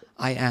times,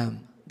 I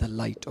am the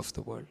light of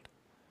the world.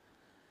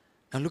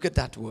 Now look at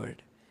that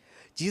word.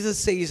 Jesus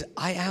says,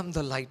 I am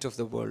the light of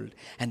the world.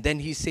 And then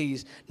he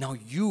says, now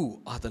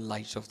you are the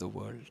light of the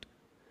world.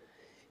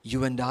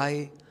 You and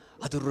I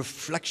are the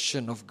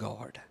reflection of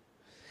God.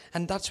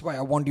 And that's why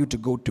I want you to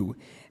go to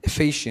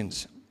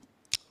Ephesians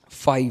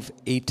 5,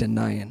 8 and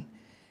 9.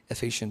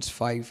 Ephesians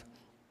 5,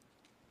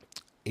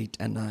 8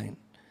 and 9.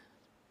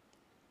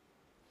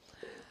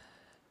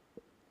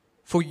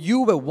 For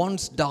you were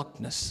once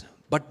darkness,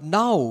 but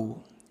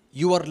now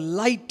you are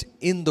light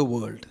in the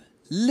world.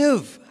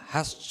 Live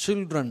as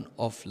children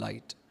of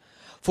light.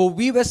 For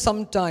we were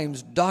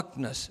sometimes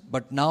darkness,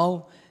 but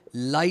now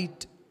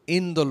light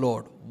in the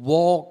Lord.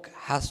 Walk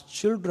as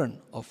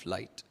children of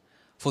light.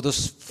 For the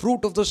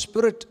fruit of the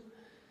Spirit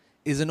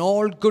is in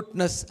all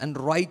goodness and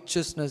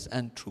righteousness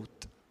and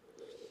truth.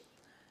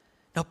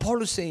 Now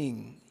Paul is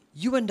saying,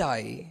 you and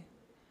I,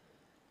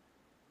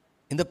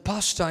 in the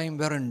past time,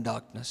 were in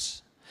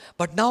darkness.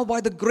 But now by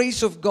the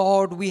grace of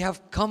God, we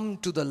have come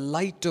to the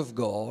light of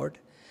God.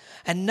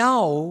 And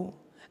now,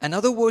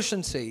 another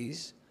version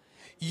says,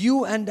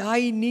 you and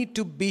I need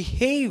to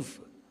behave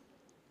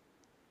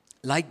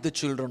like the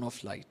children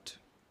of light.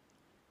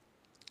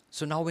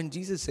 So now when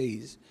Jesus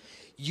says,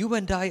 you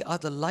and I are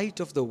the light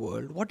of the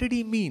world, what did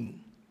he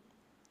mean?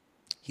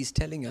 He's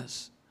telling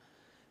us,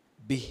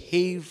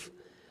 behave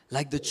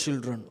like the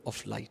children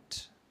of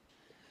light.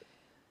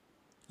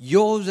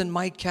 Yours and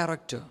my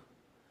character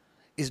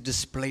is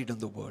displayed in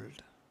the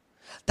world.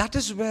 That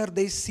is where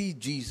they see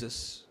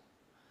Jesus.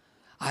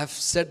 I have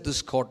said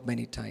this quote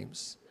many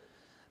times.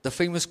 The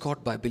famous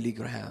quote by Billy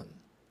Graham,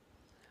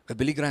 where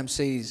Billy Graham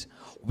says,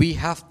 we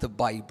have the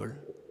Bible,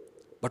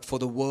 but for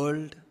the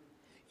world,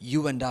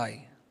 you and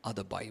I are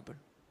the Bible.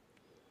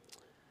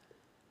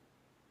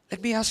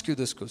 Let me ask you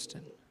this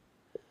question.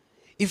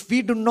 If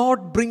we do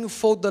not bring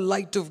forth the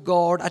light of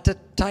God at a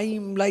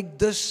time like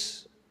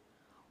this,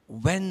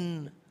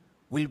 when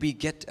will we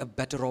get a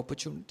better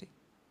opportunity?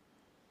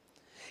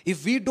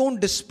 If we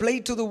don't display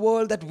to the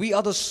world that we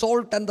are the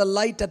salt and the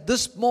light at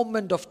this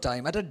moment of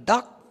time, at a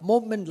dark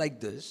moment like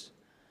this,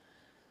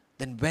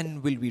 then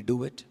when will we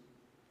do it?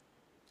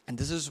 And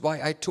this is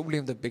why I told you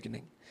in the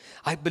beginning,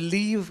 I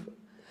believe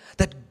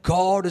that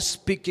God is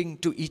speaking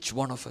to each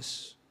one of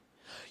us.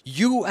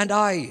 You and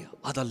I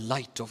are the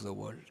light of the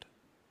world.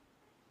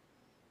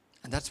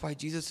 And that's why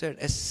Jesus said,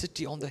 a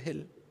city on the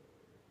hill.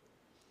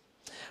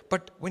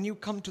 But when you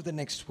come to the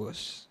next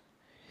verse,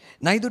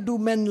 Neither do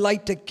men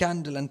light a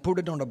candle and put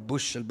it on a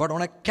bushel, but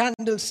on a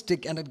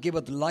candlestick, and it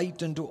giveth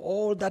light unto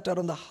all that are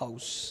in the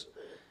house.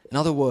 In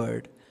other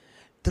words,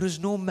 there is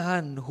no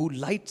man who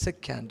lights a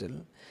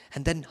candle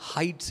and then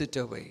hides it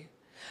away.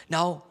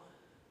 Now,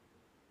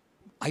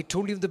 I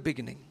told you in the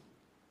beginning,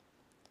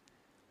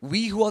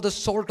 we who are the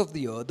salt of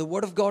the earth, the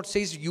word of God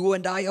says you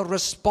and I are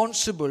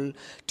responsible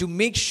to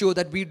make sure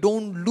that we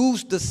don't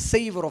lose the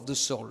savor of the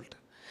salt.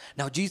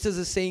 Now Jesus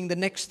is saying the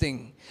next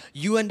thing.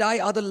 You and I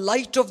are the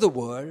light of the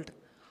world.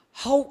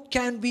 How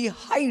can we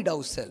hide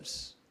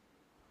ourselves?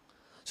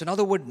 So in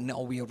other words,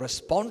 now we are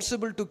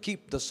responsible to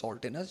keep the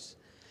salt in us.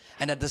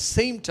 And at the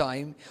same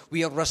time,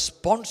 we are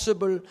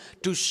responsible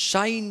to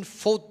shine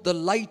forth the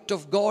light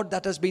of God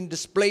that has been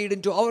displayed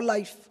into our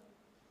life.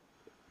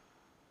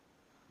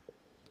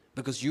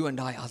 Because you and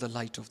I are the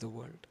light of the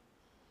world.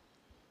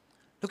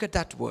 Look at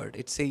that word.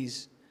 It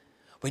says,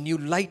 when you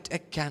light a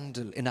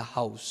candle in a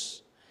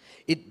house,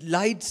 it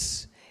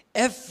lights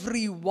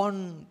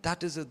everyone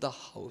that is in the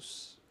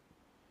house.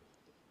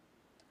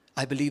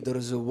 I believe there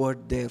is a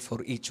word there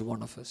for each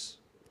one of us.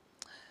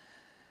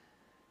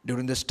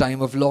 During this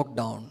time of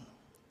lockdown,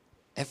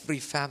 every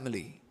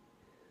family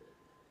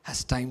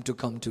has time to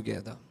come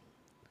together.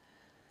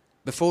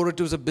 Before, it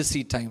was a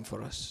busy time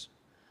for us.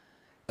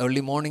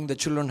 Early morning, the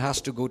children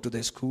has to go to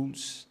their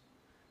schools.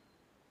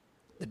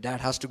 The dad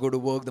has to go to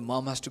work. The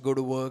mom has to go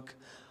to work.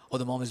 Or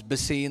the mom is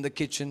busy in the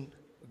kitchen.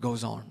 It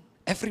goes on.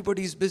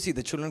 Everybody is busy.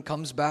 The children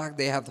comes back.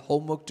 They have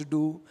homework to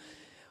do.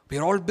 We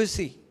are all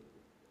busy.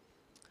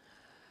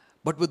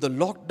 But with the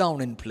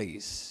lockdown in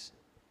place,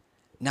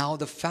 now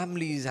the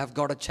families have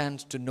got a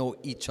chance to know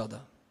each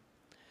other.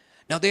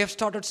 Now they have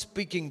started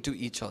speaking to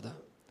each other.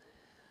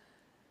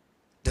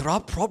 There are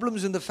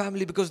problems in the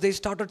family because they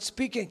started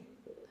speaking.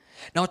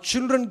 Now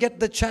children get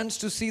the chance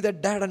to see their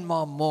dad and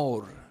mom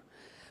more.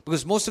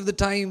 Because most of the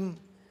time,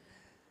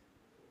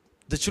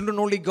 the children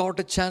only got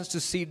a chance to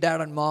see dad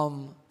and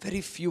mom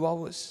very few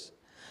hours.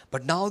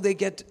 But now they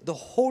get the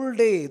whole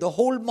day, the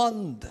whole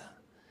month.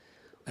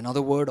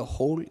 Another word, a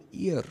whole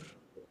year.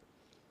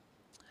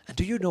 And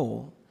do you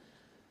know,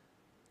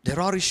 there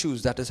are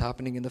issues that is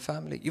happening in the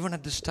family, even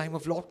at this time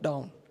of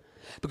lockdown.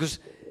 Because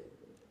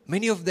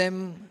many of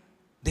them,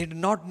 they did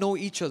not know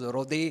each other,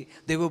 or they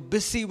were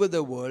busy with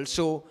the world.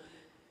 So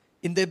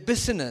in their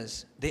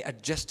business, they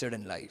adjusted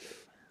in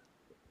life.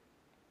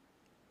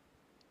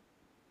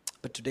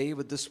 But today,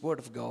 with this word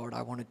of God,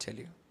 I want to tell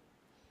you,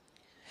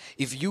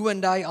 if you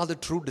and I are the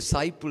true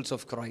disciples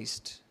of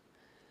Christ,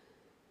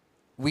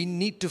 we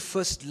need to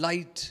first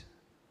light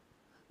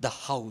the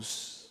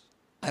house.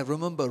 I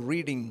remember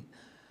reading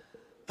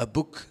a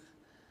book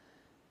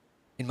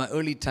in my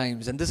early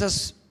times, and this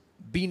has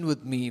been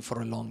with me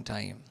for a long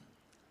time.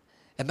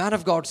 A man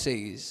of God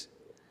says,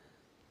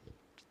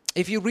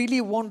 if you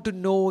really want to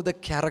know the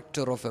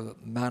character of a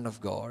man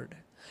of God,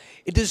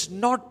 it is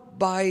not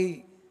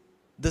by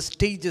the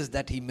stages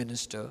that he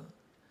minister,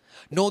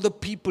 nor the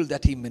people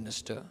that he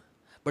minister,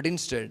 but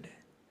instead,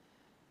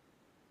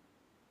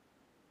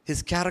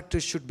 his character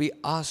should be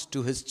asked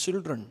to his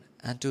children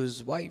and to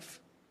his wife.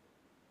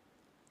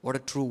 What a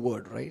true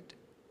word, right?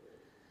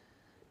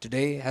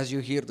 Today, as you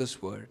hear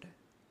this word,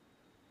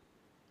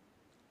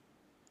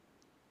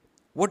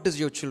 what does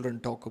your children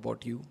talk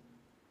about you?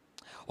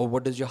 Or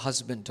what does your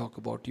husband talk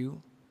about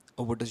you?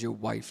 Or what does your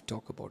wife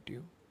talk about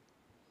you?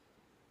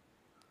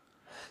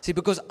 See,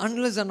 because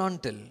unless and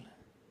until,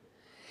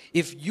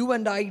 if you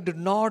and I do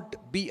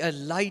not be a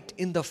light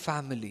in the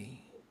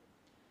family,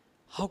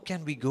 how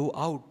can we go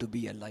out to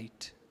be a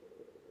light?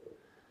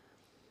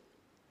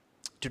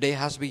 Today,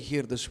 as we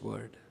hear this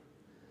word,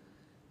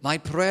 my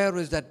prayer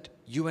is that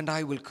you and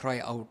I will cry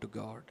out to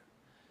God.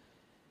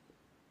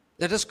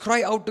 Let us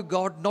cry out to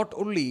God, not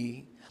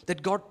only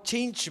that God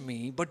change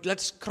me, but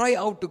let's cry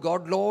out to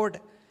God, Lord,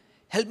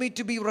 help me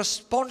to be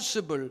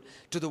responsible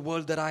to the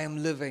world that I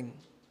am living.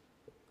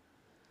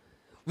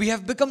 We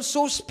have become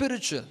so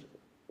spiritual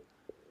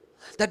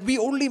that we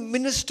only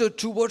minister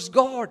towards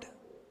God.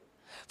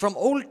 From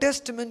Old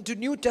Testament to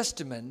New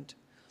Testament,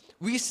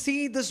 we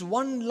see this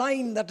one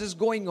line that is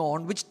going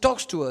on which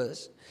talks to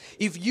us.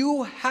 If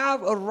you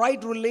have a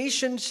right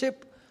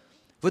relationship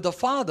with the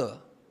Father,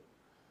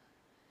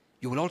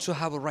 you will also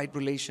have a right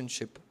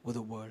relationship with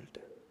the world.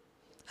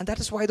 And that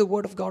is why the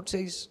Word of God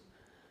says,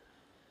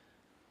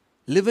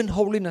 live in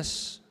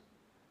holiness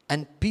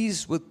and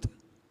peace with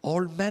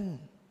all men.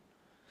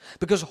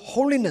 Because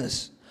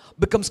holiness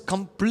becomes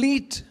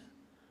complete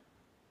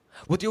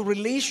with your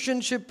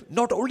relationship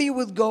not only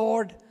with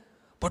God,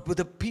 but with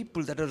the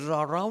people that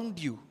are around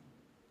you.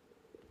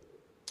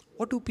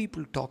 What do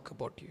people talk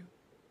about you?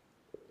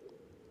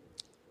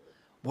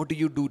 What do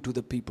you do to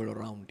the people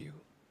around you?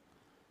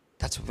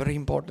 That's a very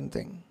important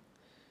thing.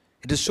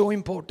 It is so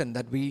important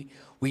that we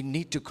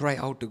need to cry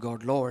out to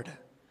God, Lord,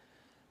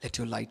 let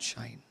your light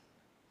shine.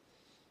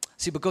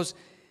 See, because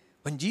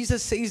when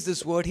Jesus says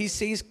this word, he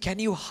says, can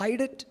you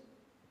hide it?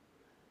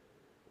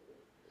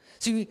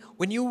 See,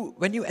 when you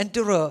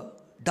enter a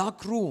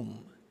dark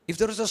room, if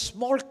there is a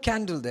small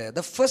candle there,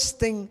 the first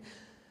thing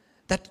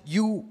that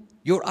you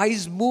your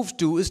eyes move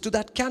to is to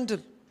that candle.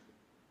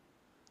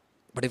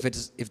 But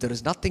if there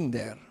is nothing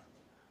there,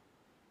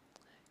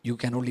 you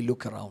can only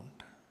look around.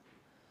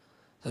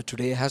 So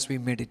today, as we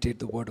meditate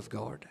the Word of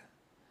God,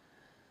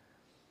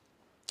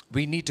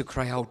 we need to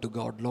cry out to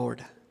God,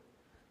 Lord,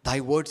 Thy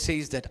Word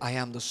says that I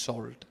am the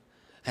salt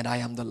and I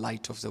am the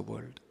light of the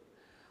world.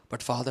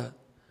 But Father,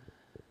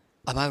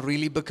 am I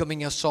really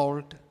becoming a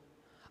salt?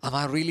 Am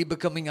I really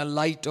becoming a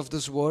light of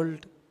this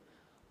world?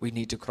 We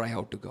need to cry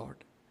out to God.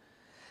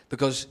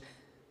 Because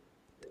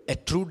a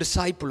true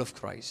disciple of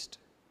Christ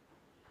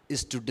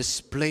is to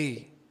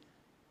display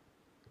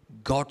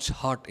God's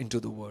heart into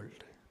the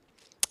world.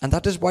 And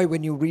that is why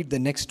when you read the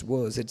next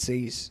verse, it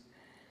says,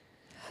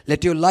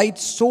 let your light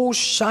so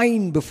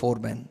shine before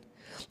men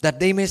that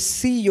they may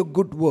see your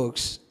good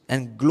works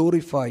and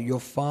glorify your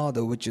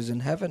Father which is in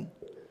heaven.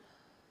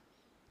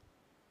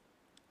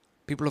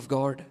 People of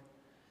God,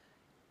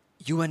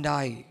 you and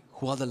I,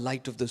 who are the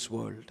light of this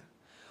world,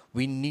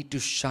 we need to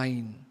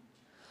shine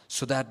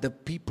so that the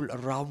people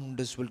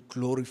around us will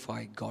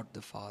glorify God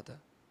the Father.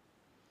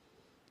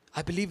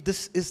 I believe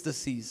this is the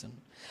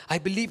season. I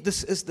believe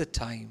this is the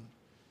time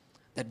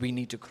that we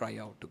need to cry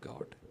out to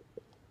God.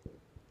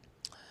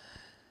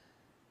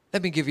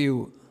 Let me give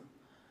you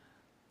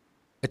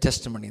a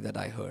testimony that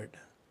I heard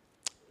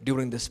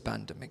during this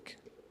pandemic.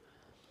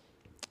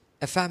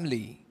 A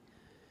family,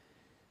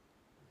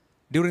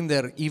 during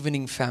their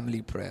evening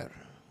family prayer,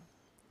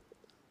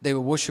 they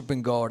were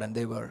worshiping God and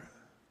they were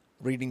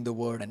reading the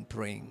Word and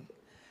praying.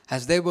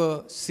 As they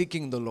were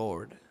seeking the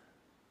Lord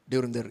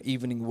during their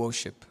evening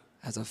worship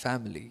as a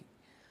family,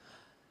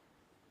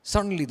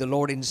 suddenly the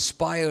Lord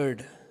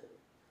inspired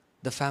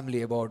the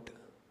family about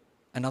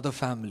another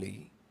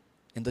family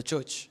in the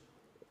church.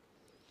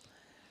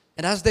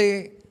 And as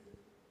they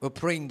were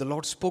praying, the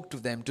Lord spoke to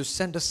them to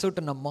send a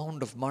certain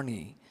amount of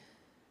money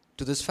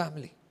to this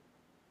family.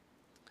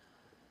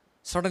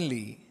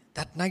 Suddenly,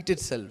 that night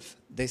itself,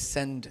 they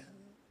sent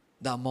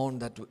the amount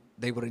that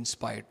they were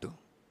inspired to.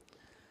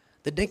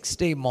 The next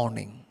day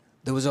morning,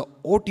 there was an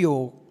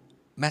audio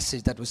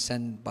message that was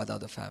sent by the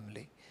other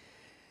family.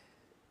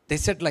 They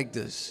said like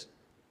this,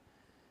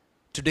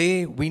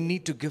 today we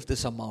need to give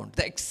this amount,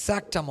 the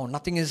exact amount,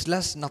 nothing is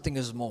less, nothing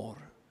is more.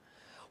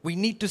 We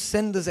need to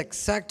send this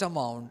exact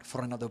amount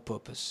for another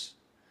purpose.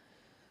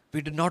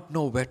 We do not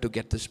know where to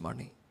get this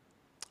money.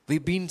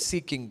 We've been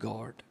seeking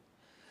God.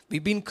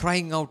 We've been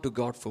crying out to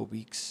God for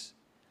weeks.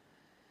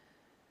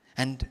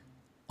 And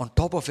on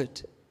top of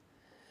it,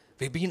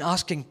 we've been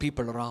asking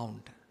people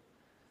around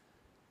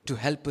to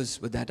help us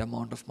with that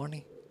amount of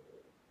money.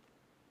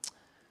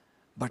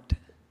 But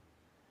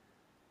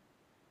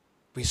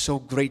we're so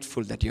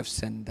grateful that you have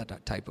sent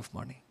that type of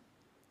money.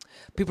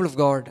 People of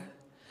God,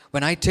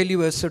 when I tell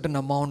you a certain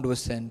amount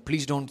was sent,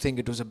 please don't think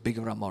it was a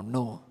bigger amount.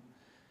 No,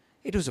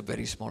 it was a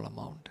very small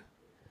amount.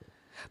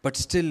 But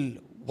still,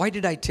 why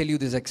did I tell you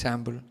this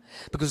example?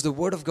 Because the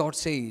Word of God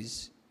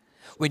says,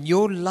 when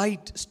your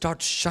light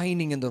starts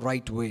shining in the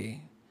right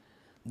way,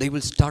 they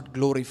will start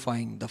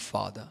glorifying the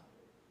Father.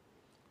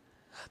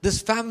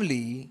 This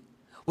family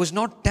was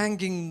not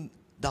thanking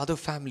the other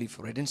family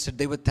for it. Instead,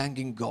 they were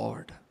thanking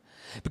God.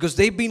 Because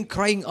they've been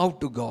crying out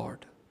to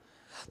God.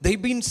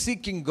 They've been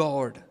seeking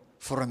God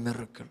for a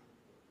miracle.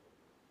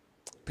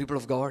 People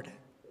of God,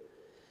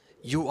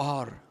 you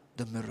are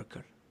the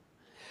miracle.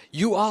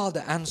 You are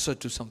the answer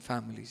to some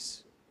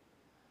families.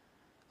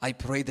 I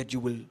pray that you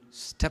will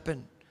step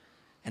in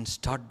and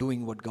start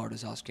doing what God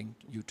is asking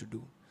you to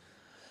do.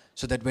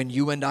 So that when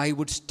you and I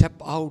would step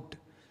out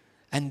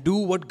and do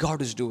what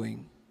God is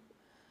doing,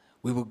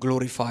 we will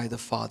glorify the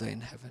Father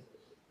in heaven.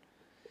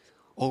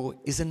 Oh,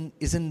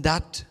 isn't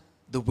that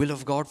the will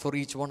of God for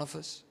each one of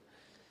us?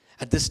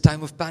 At this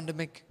time of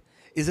pandemic,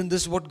 isn't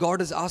this what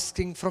God is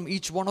asking from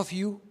each one of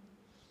you?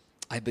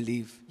 I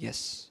believe,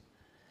 yes.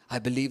 I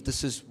believe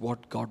this is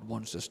what God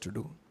wants us to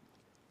do.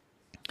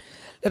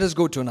 Let us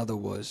go to another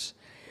verse.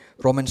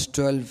 Romans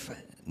 12,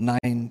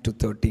 9 to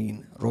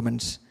 13.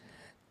 Romans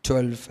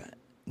 12,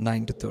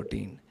 9 to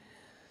 13.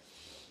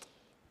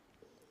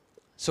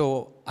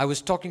 So, I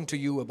was talking to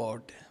you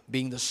about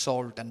being the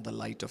salt and the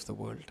light of the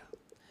world.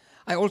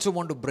 I also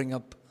want to bring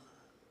up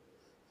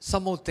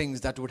some more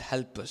things that would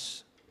help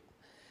us.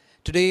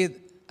 Today,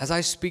 as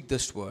I speak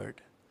this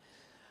word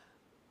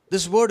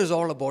is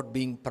all about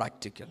being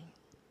practical.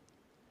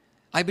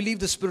 I believe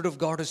the Spirit of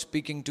God is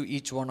speaking to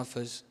each one of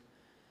us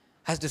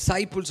as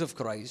disciples of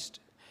Christ,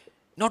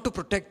 not to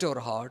protect our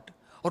heart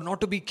or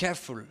not to be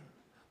careful,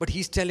 but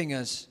He's telling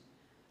us,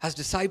 as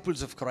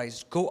disciples of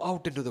Christ, go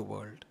out into the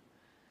world,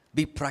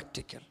 be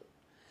practical.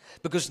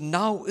 Because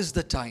now is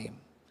the time.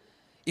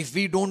 If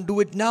we don't do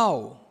it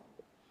now,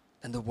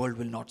 then the world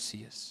will not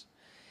see us.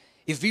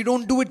 If we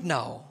don't do it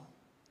now,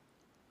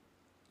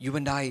 you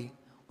and I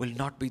will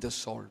not be the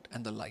salt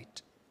and the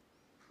light.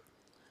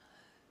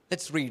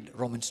 Let's read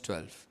Romans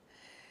 12.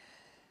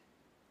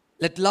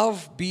 Let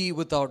love be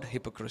without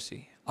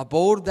hypocrisy.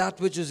 Abhor that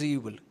which is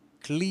evil.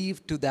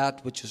 Cleave to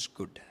that which is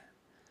good.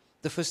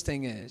 The first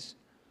thing is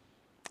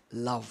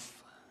love.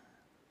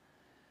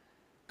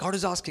 God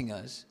is asking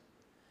us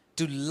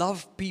to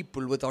love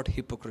people without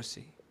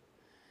hypocrisy.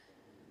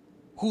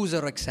 Who's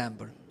our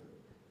example?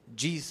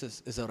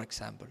 Jesus is our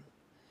example.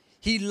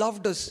 He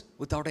loved us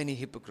without any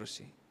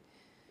hypocrisy.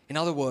 In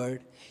other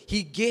words,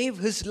 He gave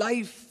His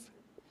life.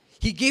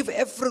 He gave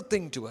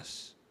everything to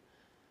us.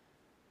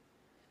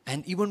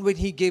 And even when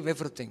He gave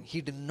everything, He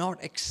did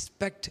not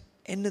expect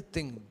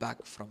anything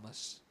back from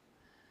us.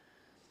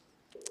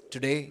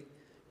 Today,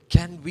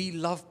 can we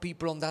love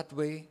people on that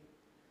way?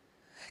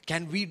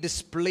 Can we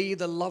display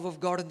the love of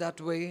God in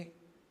that way?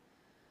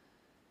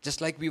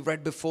 Just like we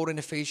read before in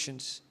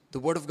Ephesians, the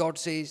Word of God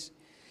says,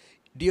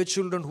 dear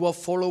children who are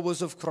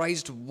followers of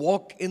Christ,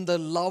 walk in the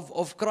love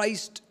of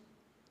Christ.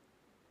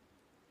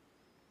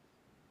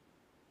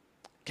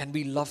 Can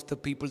we love the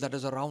people that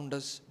is around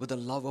us with the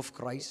love of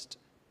Christ?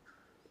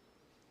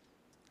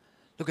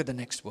 Look at the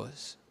next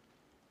verse.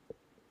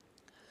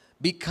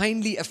 Be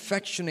kindly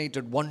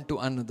affectionated one to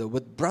another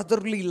with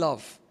brotherly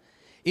love,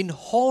 in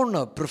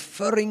honor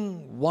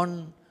preferring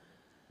one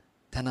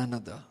than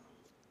another.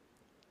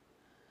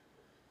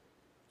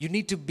 You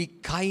need to be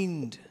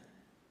kind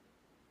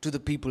to the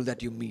people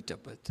that you meet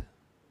up with.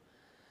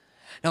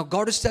 Now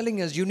God is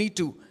telling us you need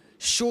to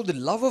show the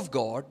love of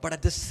God, but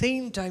at the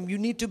same time you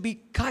need to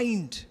be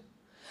kind.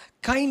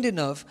 Kind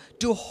enough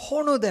to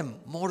honor them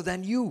more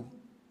than you.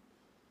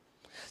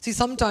 See,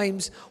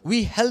 sometimes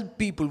we help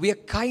people, we are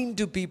kind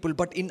to people,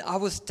 but in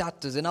our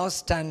status, in our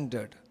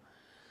standard.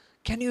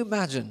 Can you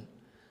imagine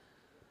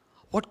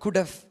what could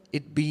have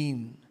it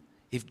been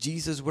if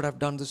Jesus would have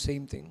done the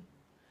same thing?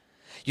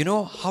 You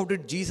know, how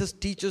did Jesus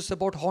teach us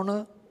about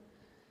honor?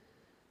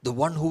 The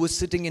one who was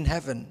sitting in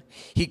heaven,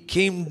 He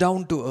came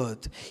down to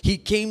earth. He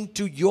came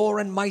to your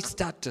and my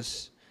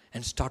status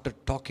and started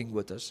talking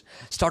with us,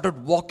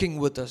 started walking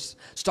with us,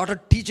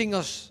 started teaching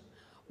us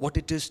what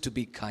it is to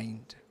be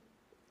kind.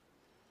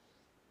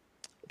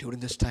 During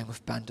this time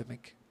of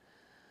pandemic,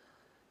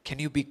 can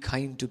you be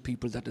kind to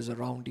people that is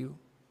around you?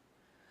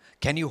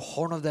 Can you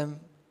honor them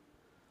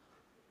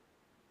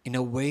in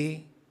a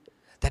way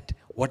that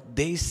what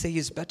they say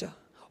is better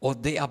or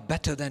they are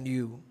better than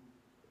you?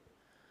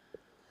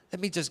 Let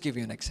me just give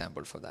you an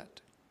example for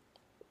that.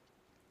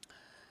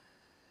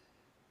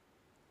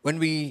 When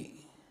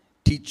we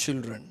teach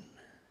children,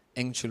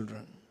 young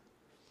children,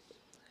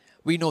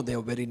 we know they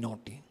are very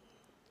naughty.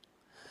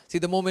 See,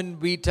 the moment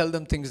we tell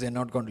them things, they're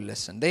not going to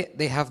listen.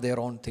 They have their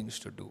own things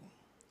to do.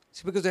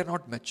 See, because they're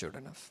not matured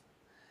enough.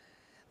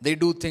 They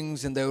do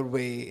things in their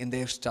way, in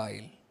their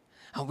style.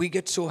 And we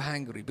get so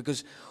angry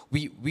because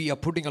we are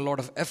putting a lot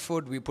of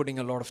effort, we're putting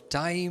a lot of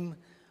time,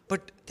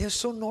 but they're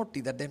so naughty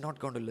that they're not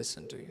going to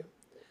listen to you.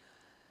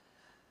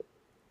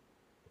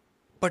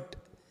 But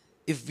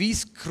if we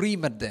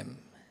scream at them,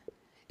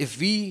 if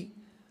we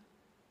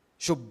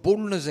show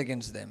boldness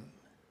against them,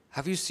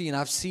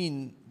 I've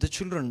seen the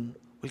children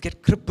will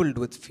get crippled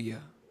with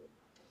fear.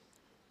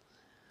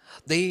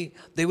 They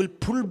will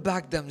pull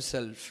back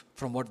themselves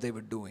from what they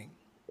were doing.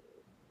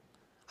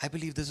 I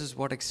believe this is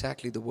what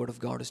exactly the Word of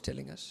God is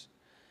telling us.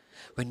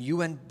 When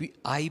you and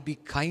I be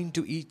kind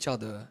to each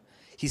other,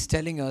 He's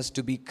telling us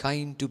to be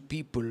kind to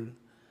people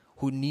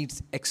who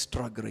needs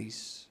extra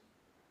grace.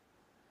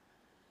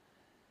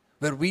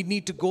 Where we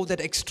need to go that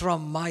extra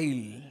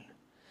mile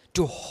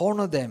to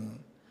honor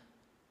them,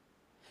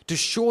 to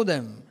show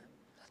them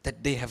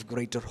that they have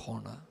greater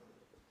honor.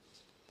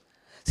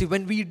 See,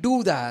 when we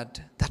do that,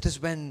 that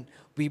is when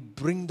we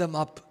bring them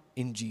up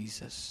in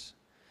Jesus.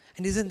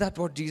 And isn't that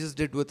what Jesus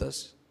did with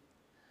us?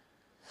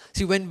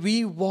 See, when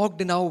we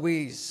walked in our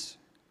ways,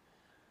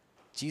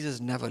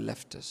 Jesus never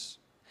left us.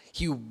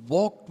 He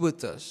walked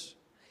with us.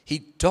 He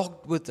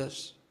talked with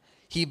us.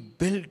 He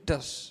built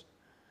us,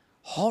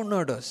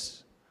 honored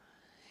us,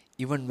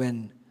 even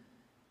when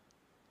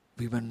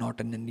we were not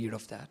in the need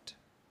of that.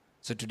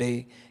 So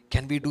today,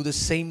 can we do the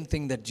same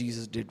thing that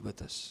Jesus did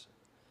with us?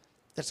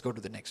 Let's go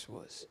to the next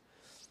verse.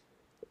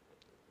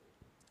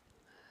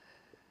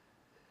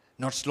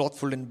 Not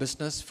slothful in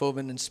business,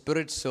 fervent in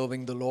spirit,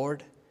 serving the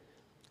Lord.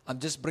 I'm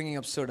just bringing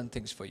up certain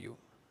things for you.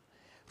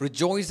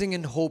 Rejoicing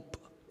in hope,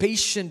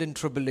 patient in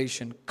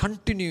tribulation,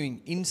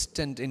 continuing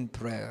instant in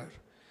prayer.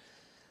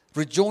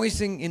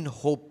 Rejoicing in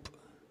hope.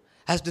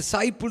 As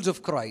disciples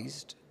of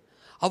Christ,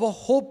 our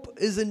hope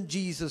is in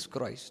Jesus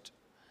Christ.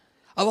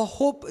 Our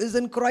hope is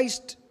in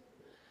Christ.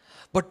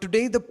 But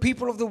today the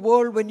people of the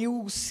world, when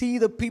you see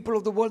the people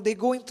of the world, they're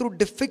going through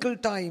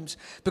difficult times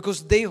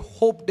because they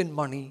hoped in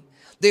money.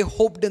 They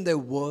hoped in their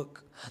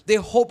work. They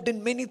hoped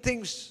in many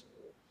things.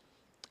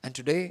 And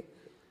today,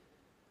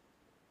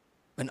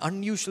 when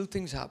unusual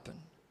things happen,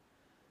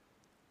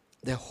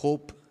 their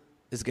hope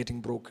is getting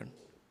broken.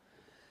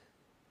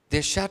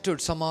 They're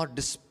shattered. Some are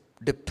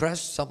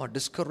depressed. Some are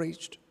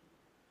discouraged.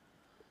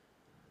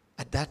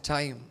 At that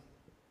time,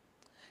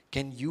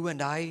 can you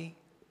and I,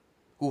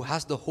 who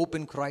has the hope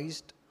in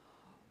Christ,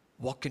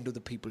 walk into the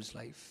people's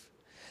life?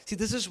 See,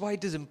 this is why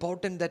it is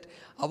important that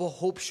our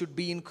hope should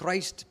be in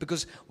Christ.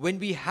 Because when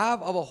we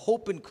have our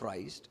hope in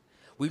Christ,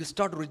 we'll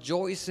start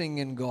rejoicing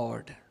in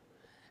God.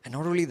 And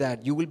not only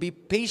that, you will be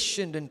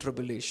patient in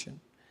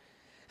tribulation.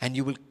 And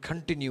you will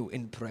continue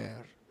in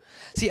prayer.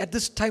 See, at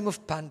this time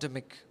of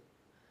pandemic,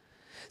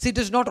 see, it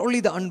is not only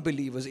the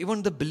unbelievers,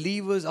 even the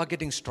believers are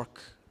getting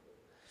struck.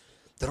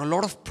 There are a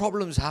lot of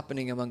problems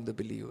happening among the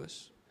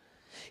believers.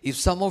 If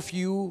some of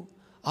you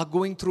are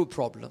going through a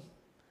problem,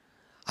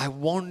 I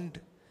want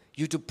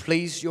you to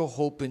place your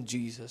hope in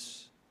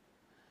Jesus.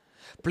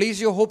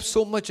 Place your hope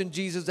so much in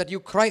Jesus that you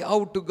cry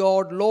out to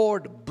God,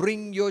 Lord,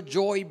 bring your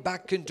joy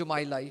back into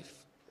my life.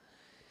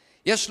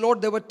 Yes,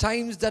 Lord, there were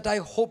times that I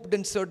hoped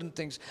in certain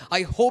things.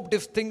 I hoped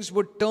if things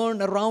would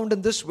turn around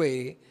in this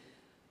way,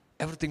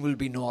 everything will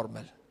be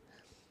normal.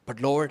 But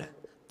Lord,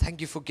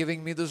 thank you for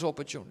giving me this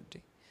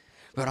opportunity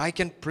where I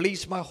can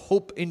place my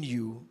hope in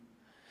you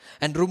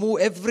and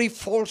remove every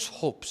false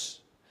hopes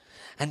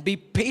and be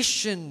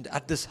patient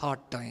at this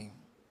hard time.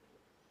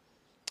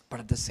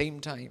 But at the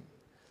same time,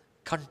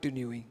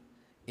 continuing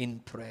in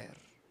prayer.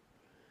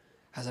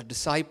 As a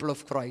disciple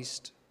of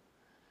Christ,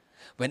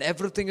 when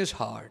everything is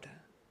hard,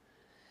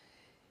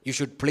 you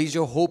should place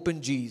your hope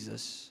in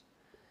Jesus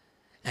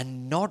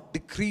and not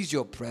decrease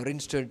your prayer.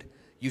 Instead,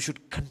 you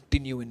should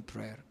continue in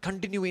prayer.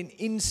 Continue in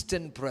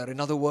instant prayer.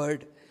 In other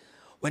words,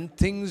 when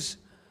things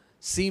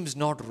seems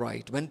not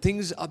right, when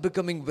things are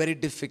becoming very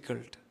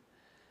difficult,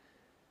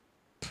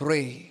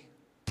 pray,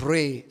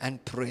 pray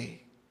and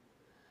pray.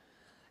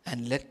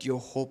 And let your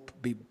hope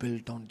be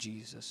built on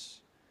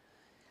Jesus.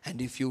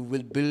 And if you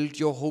will build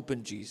your hope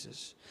in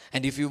Jesus,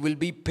 and if you will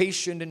be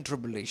patient in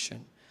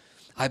tribulation,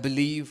 I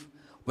believe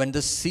when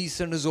the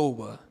season is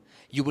over,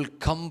 you will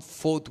come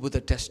forth with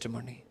a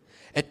testimony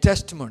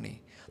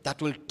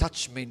that will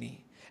touch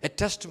many, a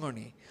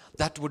testimony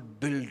that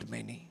would build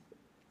many.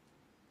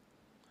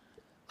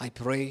 I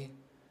pray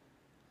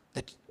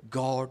that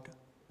God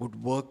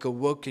would work a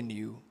work in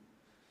you,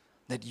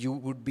 that you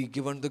would be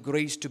given the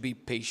grace to be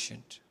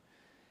patient,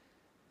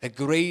 a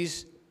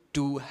grace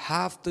to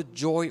have the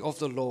joy of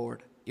the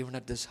Lord even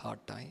at this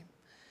hard time.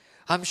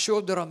 I'm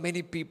sure there are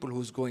many people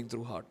who's going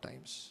through hard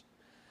times.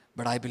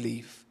 But I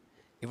believe,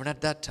 even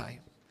at that time,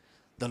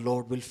 the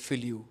Lord will fill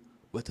you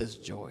with His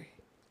joy.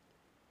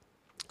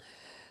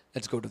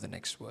 Let's go to the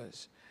next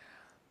verse.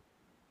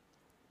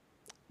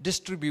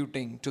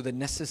 Distributing to the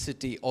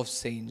necessity of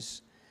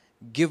saints,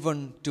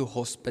 given to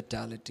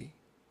hospitality.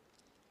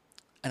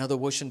 Another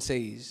version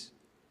says,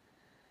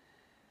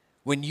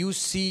 when you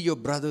see your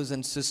brothers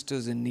and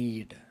sisters in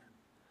need,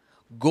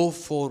 go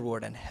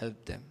forward and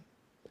help them.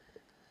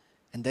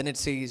 And then it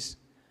says,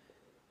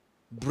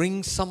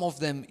 bring some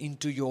of them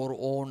into your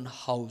own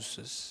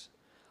houses.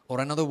 Or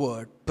another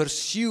word,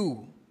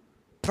 pursue,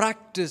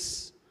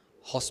 practice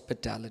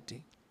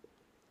hospitality.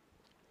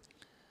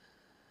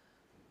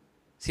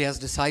 See, as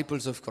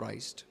disciples of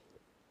Christ,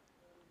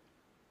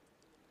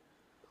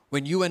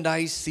 when you and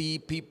I see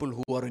people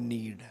who are in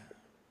need,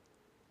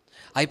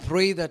 I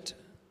pray that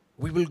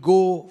we will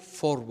go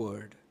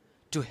forward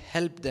to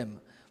help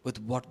them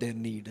with what their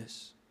need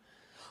is.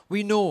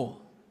 We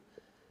know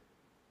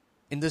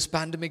in this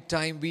pandemic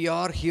time, we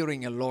are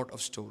hearing a lot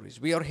of stories.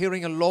 We are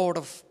hearing a lot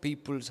of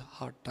people's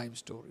hard time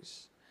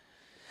stories.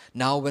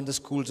 Now when the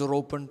schools are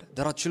opened,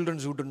 there are children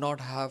who do not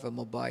have a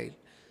mobile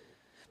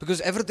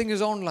because everything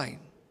is online.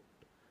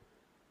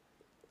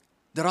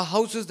 There are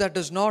houses that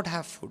does not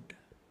have food.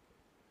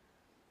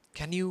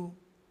 Can you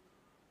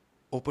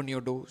open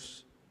your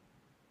doors?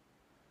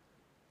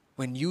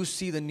 When you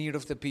see the need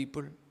of the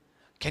people,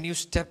 can you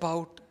step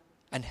out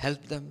and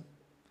help them?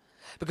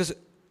 Because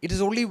it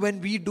is only when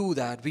we do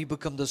that, we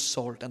become the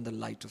salt and the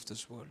light of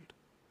this world.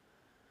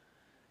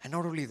 And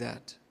not only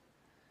that,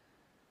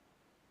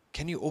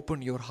 can you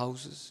open your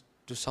houses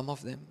to some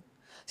of them?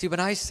 See, when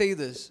I say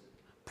this,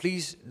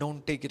 please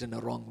don't take it in a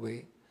wrong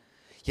way.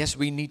 Yes,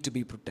 we need to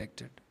be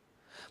protected.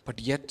 But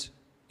yet,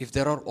 if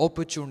there are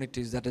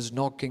opportunities that is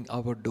knocking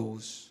our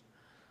doors,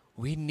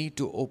 we need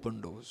to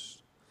open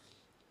doors.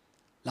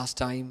 Last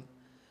time,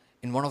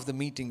 in one of the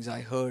meetings,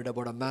 I heard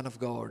about a man of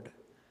God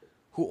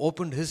who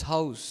opened his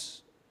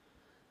house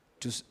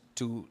to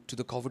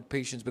the COVID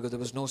patients because there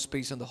was no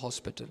space in the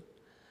hospital.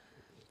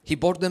 He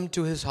brought them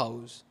to his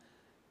house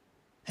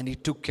and he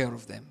took care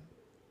of them.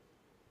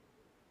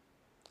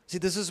 See,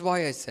 this is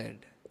why I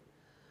said,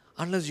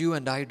 unless you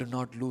and I do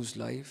not lose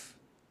life,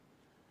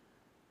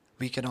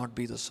 we cannot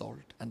be the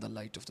salt and the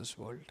light of this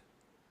world.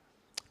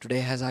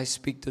 Today, as I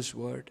speak this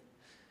word,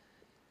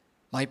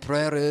 my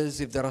prayer is,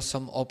 if there are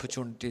some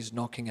opportunities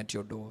knocking at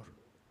your door,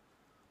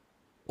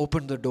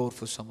 open the door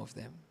for some of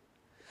them.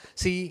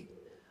 See,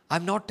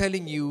 I'm not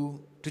telling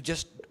you to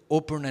just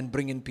open and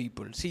bring in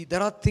people. See,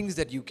 there are things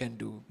that you can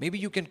do. Maybe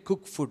you can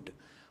cook food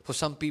for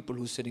some people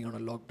who are sitting on a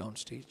lockdown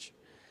stage.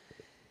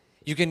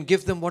 You can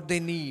give them what they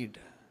need.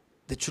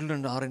 The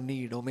children are in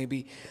need, or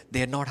maybe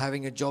they are not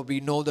having a job. We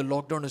know the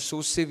lockdown is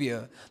so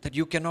severe that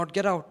you cannot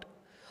get out.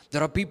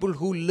 There are people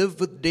who live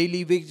with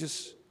daily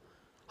wages.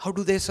 How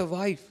do they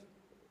survive?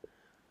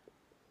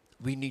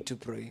 We need to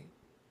pray.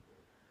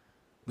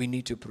 We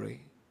need to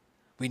pray.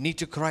 We need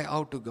to cry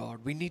out to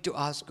God. We need to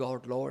ask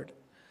God, Lord,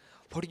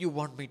 what do you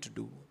want me to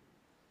do?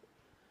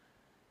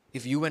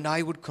 If you and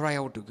I would cry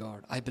out to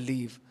God, I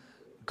believe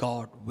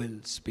God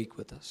will speak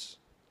with us.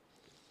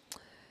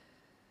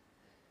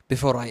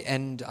 Before I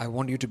end, I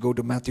want you to go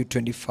to Matthew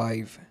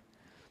 25,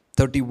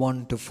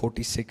 31 to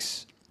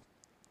 46.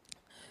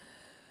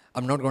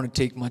 I'm not going to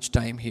take much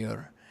time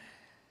here.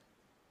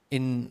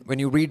 When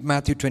you read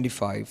Matthew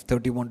 25,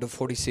 31 to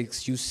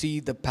 46, you see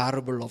the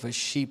parable of a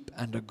sheep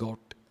and a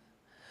goat.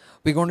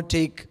 We're going to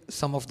take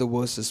some of the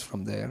verses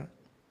from there.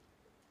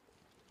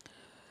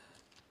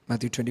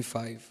 Matthew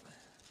 25,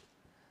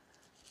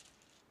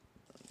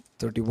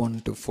 31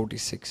 to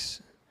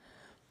 46.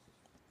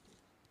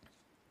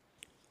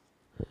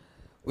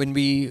 When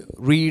we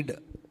read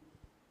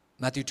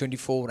Matthew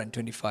 24 and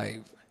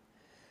 25,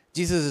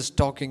 Jesus is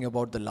talking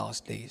about the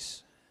last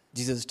days.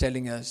 Jesus is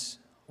telling us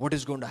what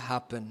is going to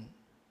happen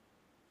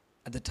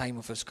at the time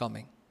of His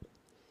coming.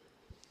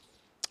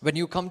 When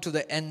you come to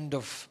the end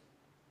of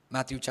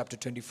Matthew chapter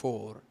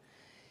 24,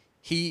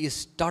 He is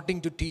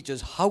starting to teach us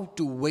how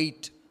to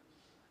wait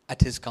at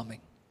His coming.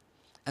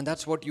 And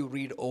that's what you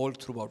read all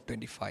throughout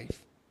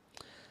 25.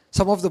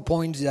 Some of the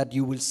points that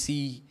you will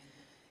see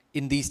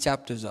in these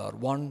chapters are: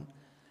 one,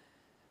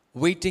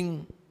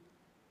 waiting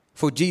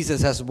for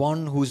Jesus as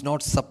one who is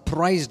not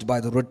surprised by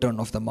the return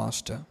of the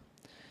Master.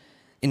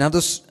 In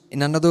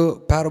another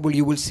parable,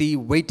 you will see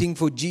waiting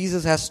for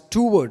Jesus as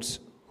stewards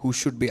who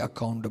should be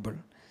accountable.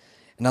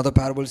 Another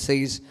parable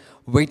says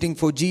waiting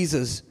for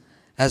Jesus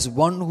as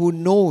one who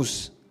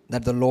knows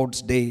that the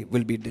Lord's day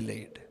will be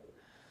delayed.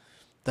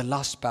 The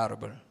last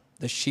parable,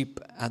 the sheep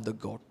and the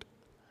goat.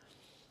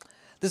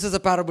 This is a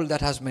parable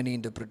that has many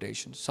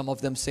interpretations. Some of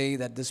them say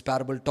that this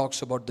parable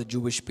talks about the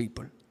Jewish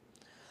people.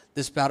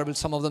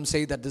 Some of them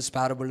say that this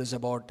parable is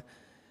about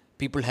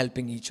people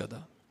helping each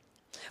other.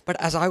 But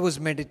as I was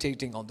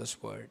meditating on this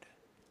word,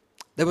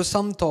 there were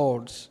some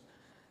thoughts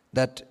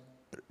that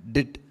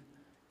did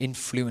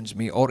influence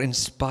me or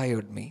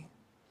inspired me.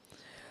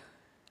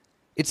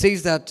 It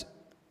says that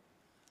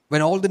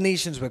when all the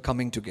nations were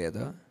coming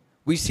together,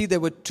 we see there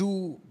were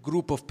two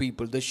group of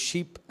people, the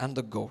sheep and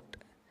the goat.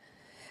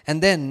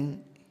 And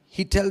then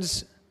He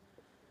tells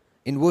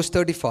in verse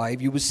 35,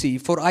 you will see,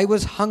 "For I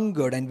was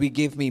hungered and we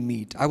gave me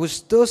meat. I was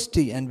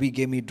thirsty and we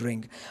gave me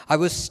drink. I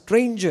was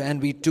stranger and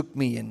we took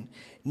me in.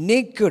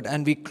 Naked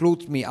and we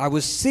clothed me. I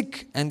was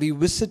sick and we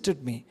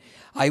visited me.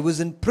 I was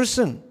in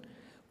prison.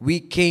 We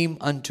came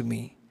unto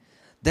me.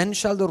 Then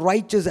shall the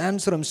righteous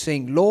answer Him,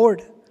 saying,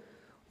 Lord,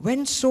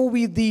 when saw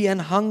we thee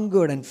and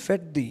hungered and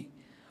fed thee,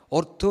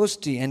 or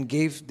thirsty and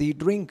gave thee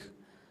drink?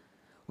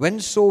 When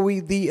saw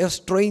we thee a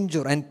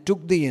stranger and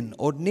took thee in,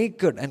 or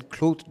naked and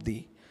clothed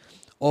thee?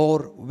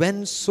 Or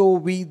when saw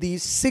we thee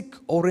sick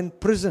or in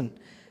prison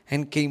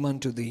and came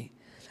unto thee?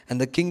 And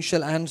the king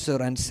shall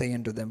answer and say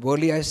unto them,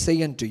 Verily I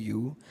say unto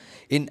you,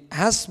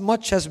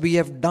 inasmuch as we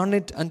have done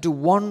it unto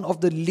one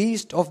of the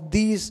least of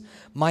these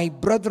my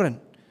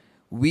brethren,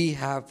 we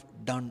have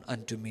done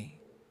unto me."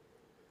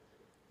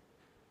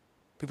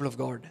 People of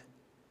God,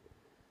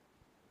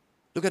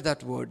 look at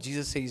that word.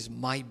 Jesus says,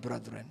 my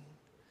brethren.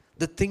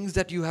 The things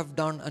that you have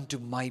done unto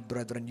my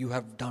brethren, you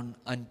have done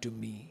unto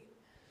me.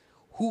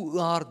 Who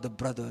are the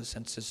brothers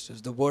and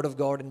sisters? The word of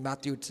God in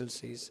Matthew itself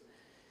says,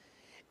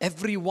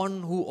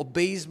 everyone who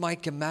obeys my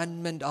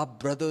commandment are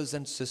brothers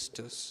and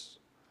sisters.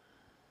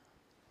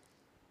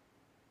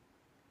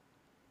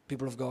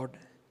 People of God,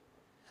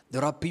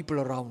 there are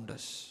people around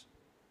us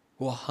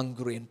who are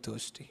hungry and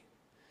thirsty.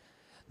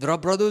 There are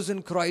brothers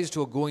in Christ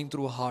who are going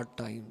through hard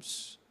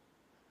times.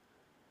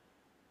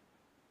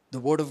 The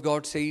word of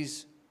God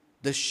says,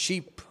 the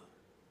sheep,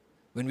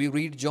 when we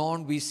read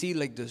John, we see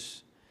like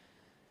this.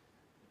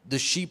 The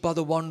sheep are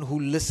the one who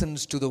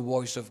listens to the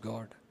voice of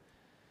God.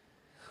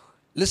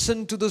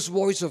 Listen to this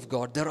voice of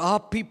God. There are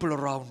people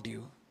around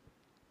you.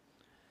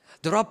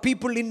 There are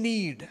people in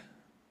need.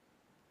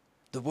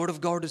 The word of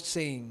God is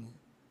saying,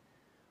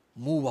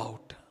 move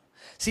out.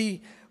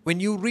 See, when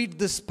you read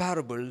this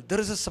parable, there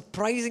is a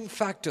surprising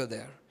factor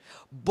there.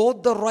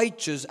 Both the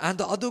righteous and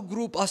the other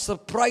group are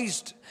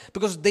surprised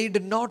because they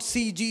did not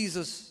see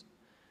Jesus.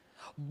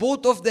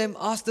 Both of them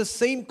ask the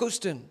same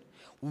question,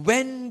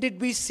 when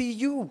did we see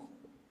you?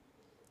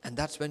 And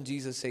that's when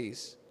Jesus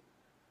says,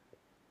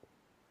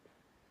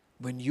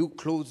 when you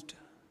clothed,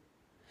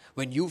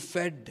 when you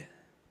fed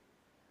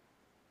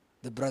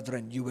the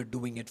brethren, you were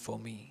doing it for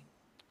me.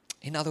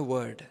 In other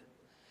words,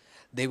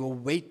 they were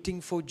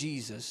waiting for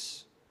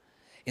Jesus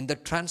in the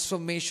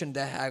transformation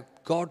they had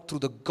got through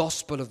the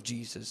gospel of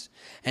Jesus.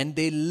 And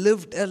they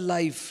lived a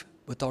life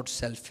without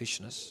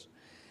selfishness.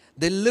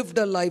 They lived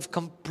a life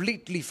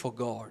completely for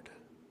God.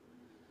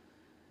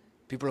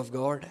 People of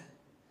God,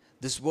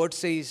 this word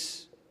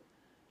says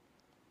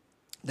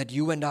that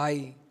you and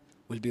I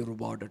will be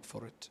rewarded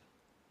for it.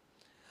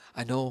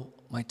 I know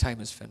my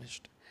time is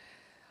finished.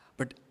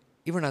 But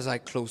even as I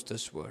close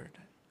this word,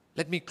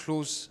 let me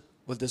close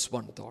with this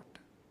one thought.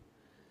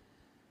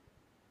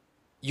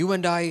 You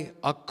and I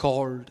are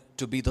called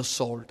to be the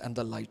salt and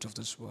the light of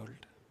this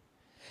world.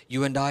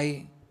 You and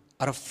I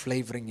are a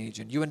flavoring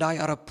agent. You and I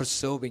are a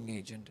preserving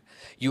agent.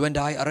 You and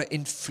I are an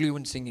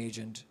influencing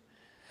agent.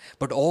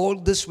 But all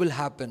this will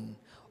happen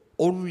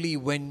only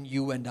when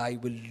you and I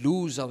will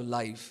lose our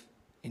life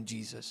in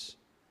Jesus.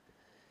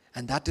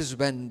 And that is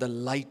when the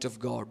light of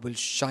God will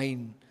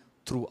shine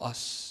through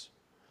us.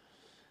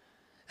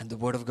 And the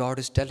Word of God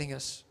is telling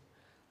us,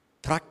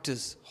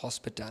 practice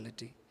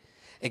hospitality.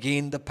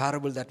 Again, the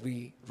parable that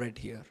we read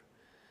here.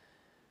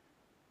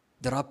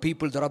 There are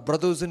people, there are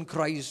brothers in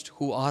Christ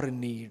who are in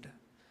need.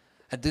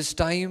 At this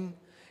time,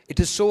 it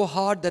is so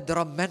hard that there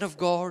are men of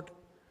God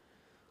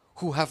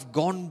who have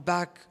gone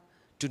back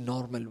to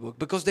normal work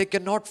because they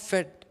cannot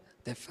feed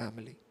their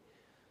family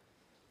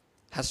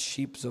as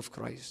sheep of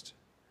Christ.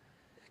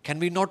 Can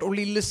we not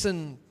only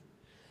listen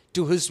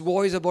to His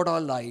voice about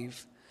our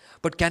life,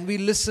 but can we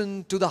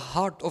listen to the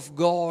heart of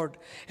God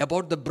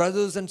about the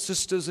brothers and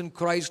sisters in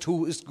Christ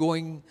who is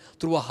going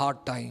through a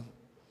hard time?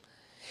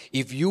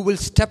 If you will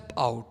step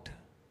out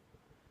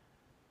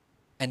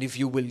and if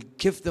you will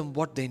give them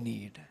what they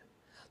need,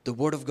 the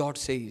Word of God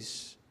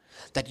says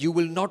that you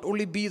will not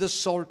only be the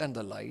salt and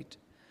the light,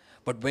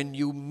 but when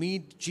you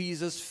meet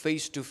Jesus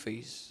face to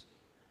face,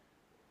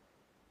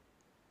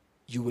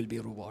 you will be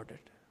rewarded.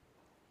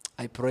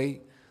 I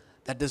pray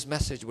that this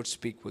message would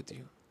speak with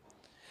you.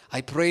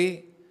 I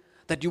pray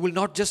that you will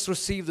not just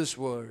receive this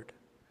word,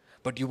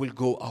 but you will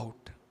go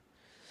out.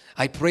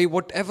 I pray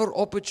whatever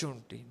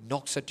opportunity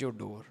knocks at your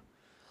door,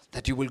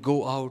 that you will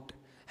go out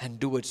and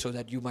do it so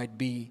that you might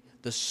be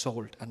the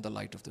salt and the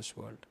light of this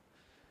world.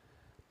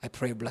 I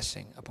pray a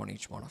blessing upon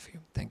each one of you.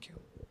 Thank you.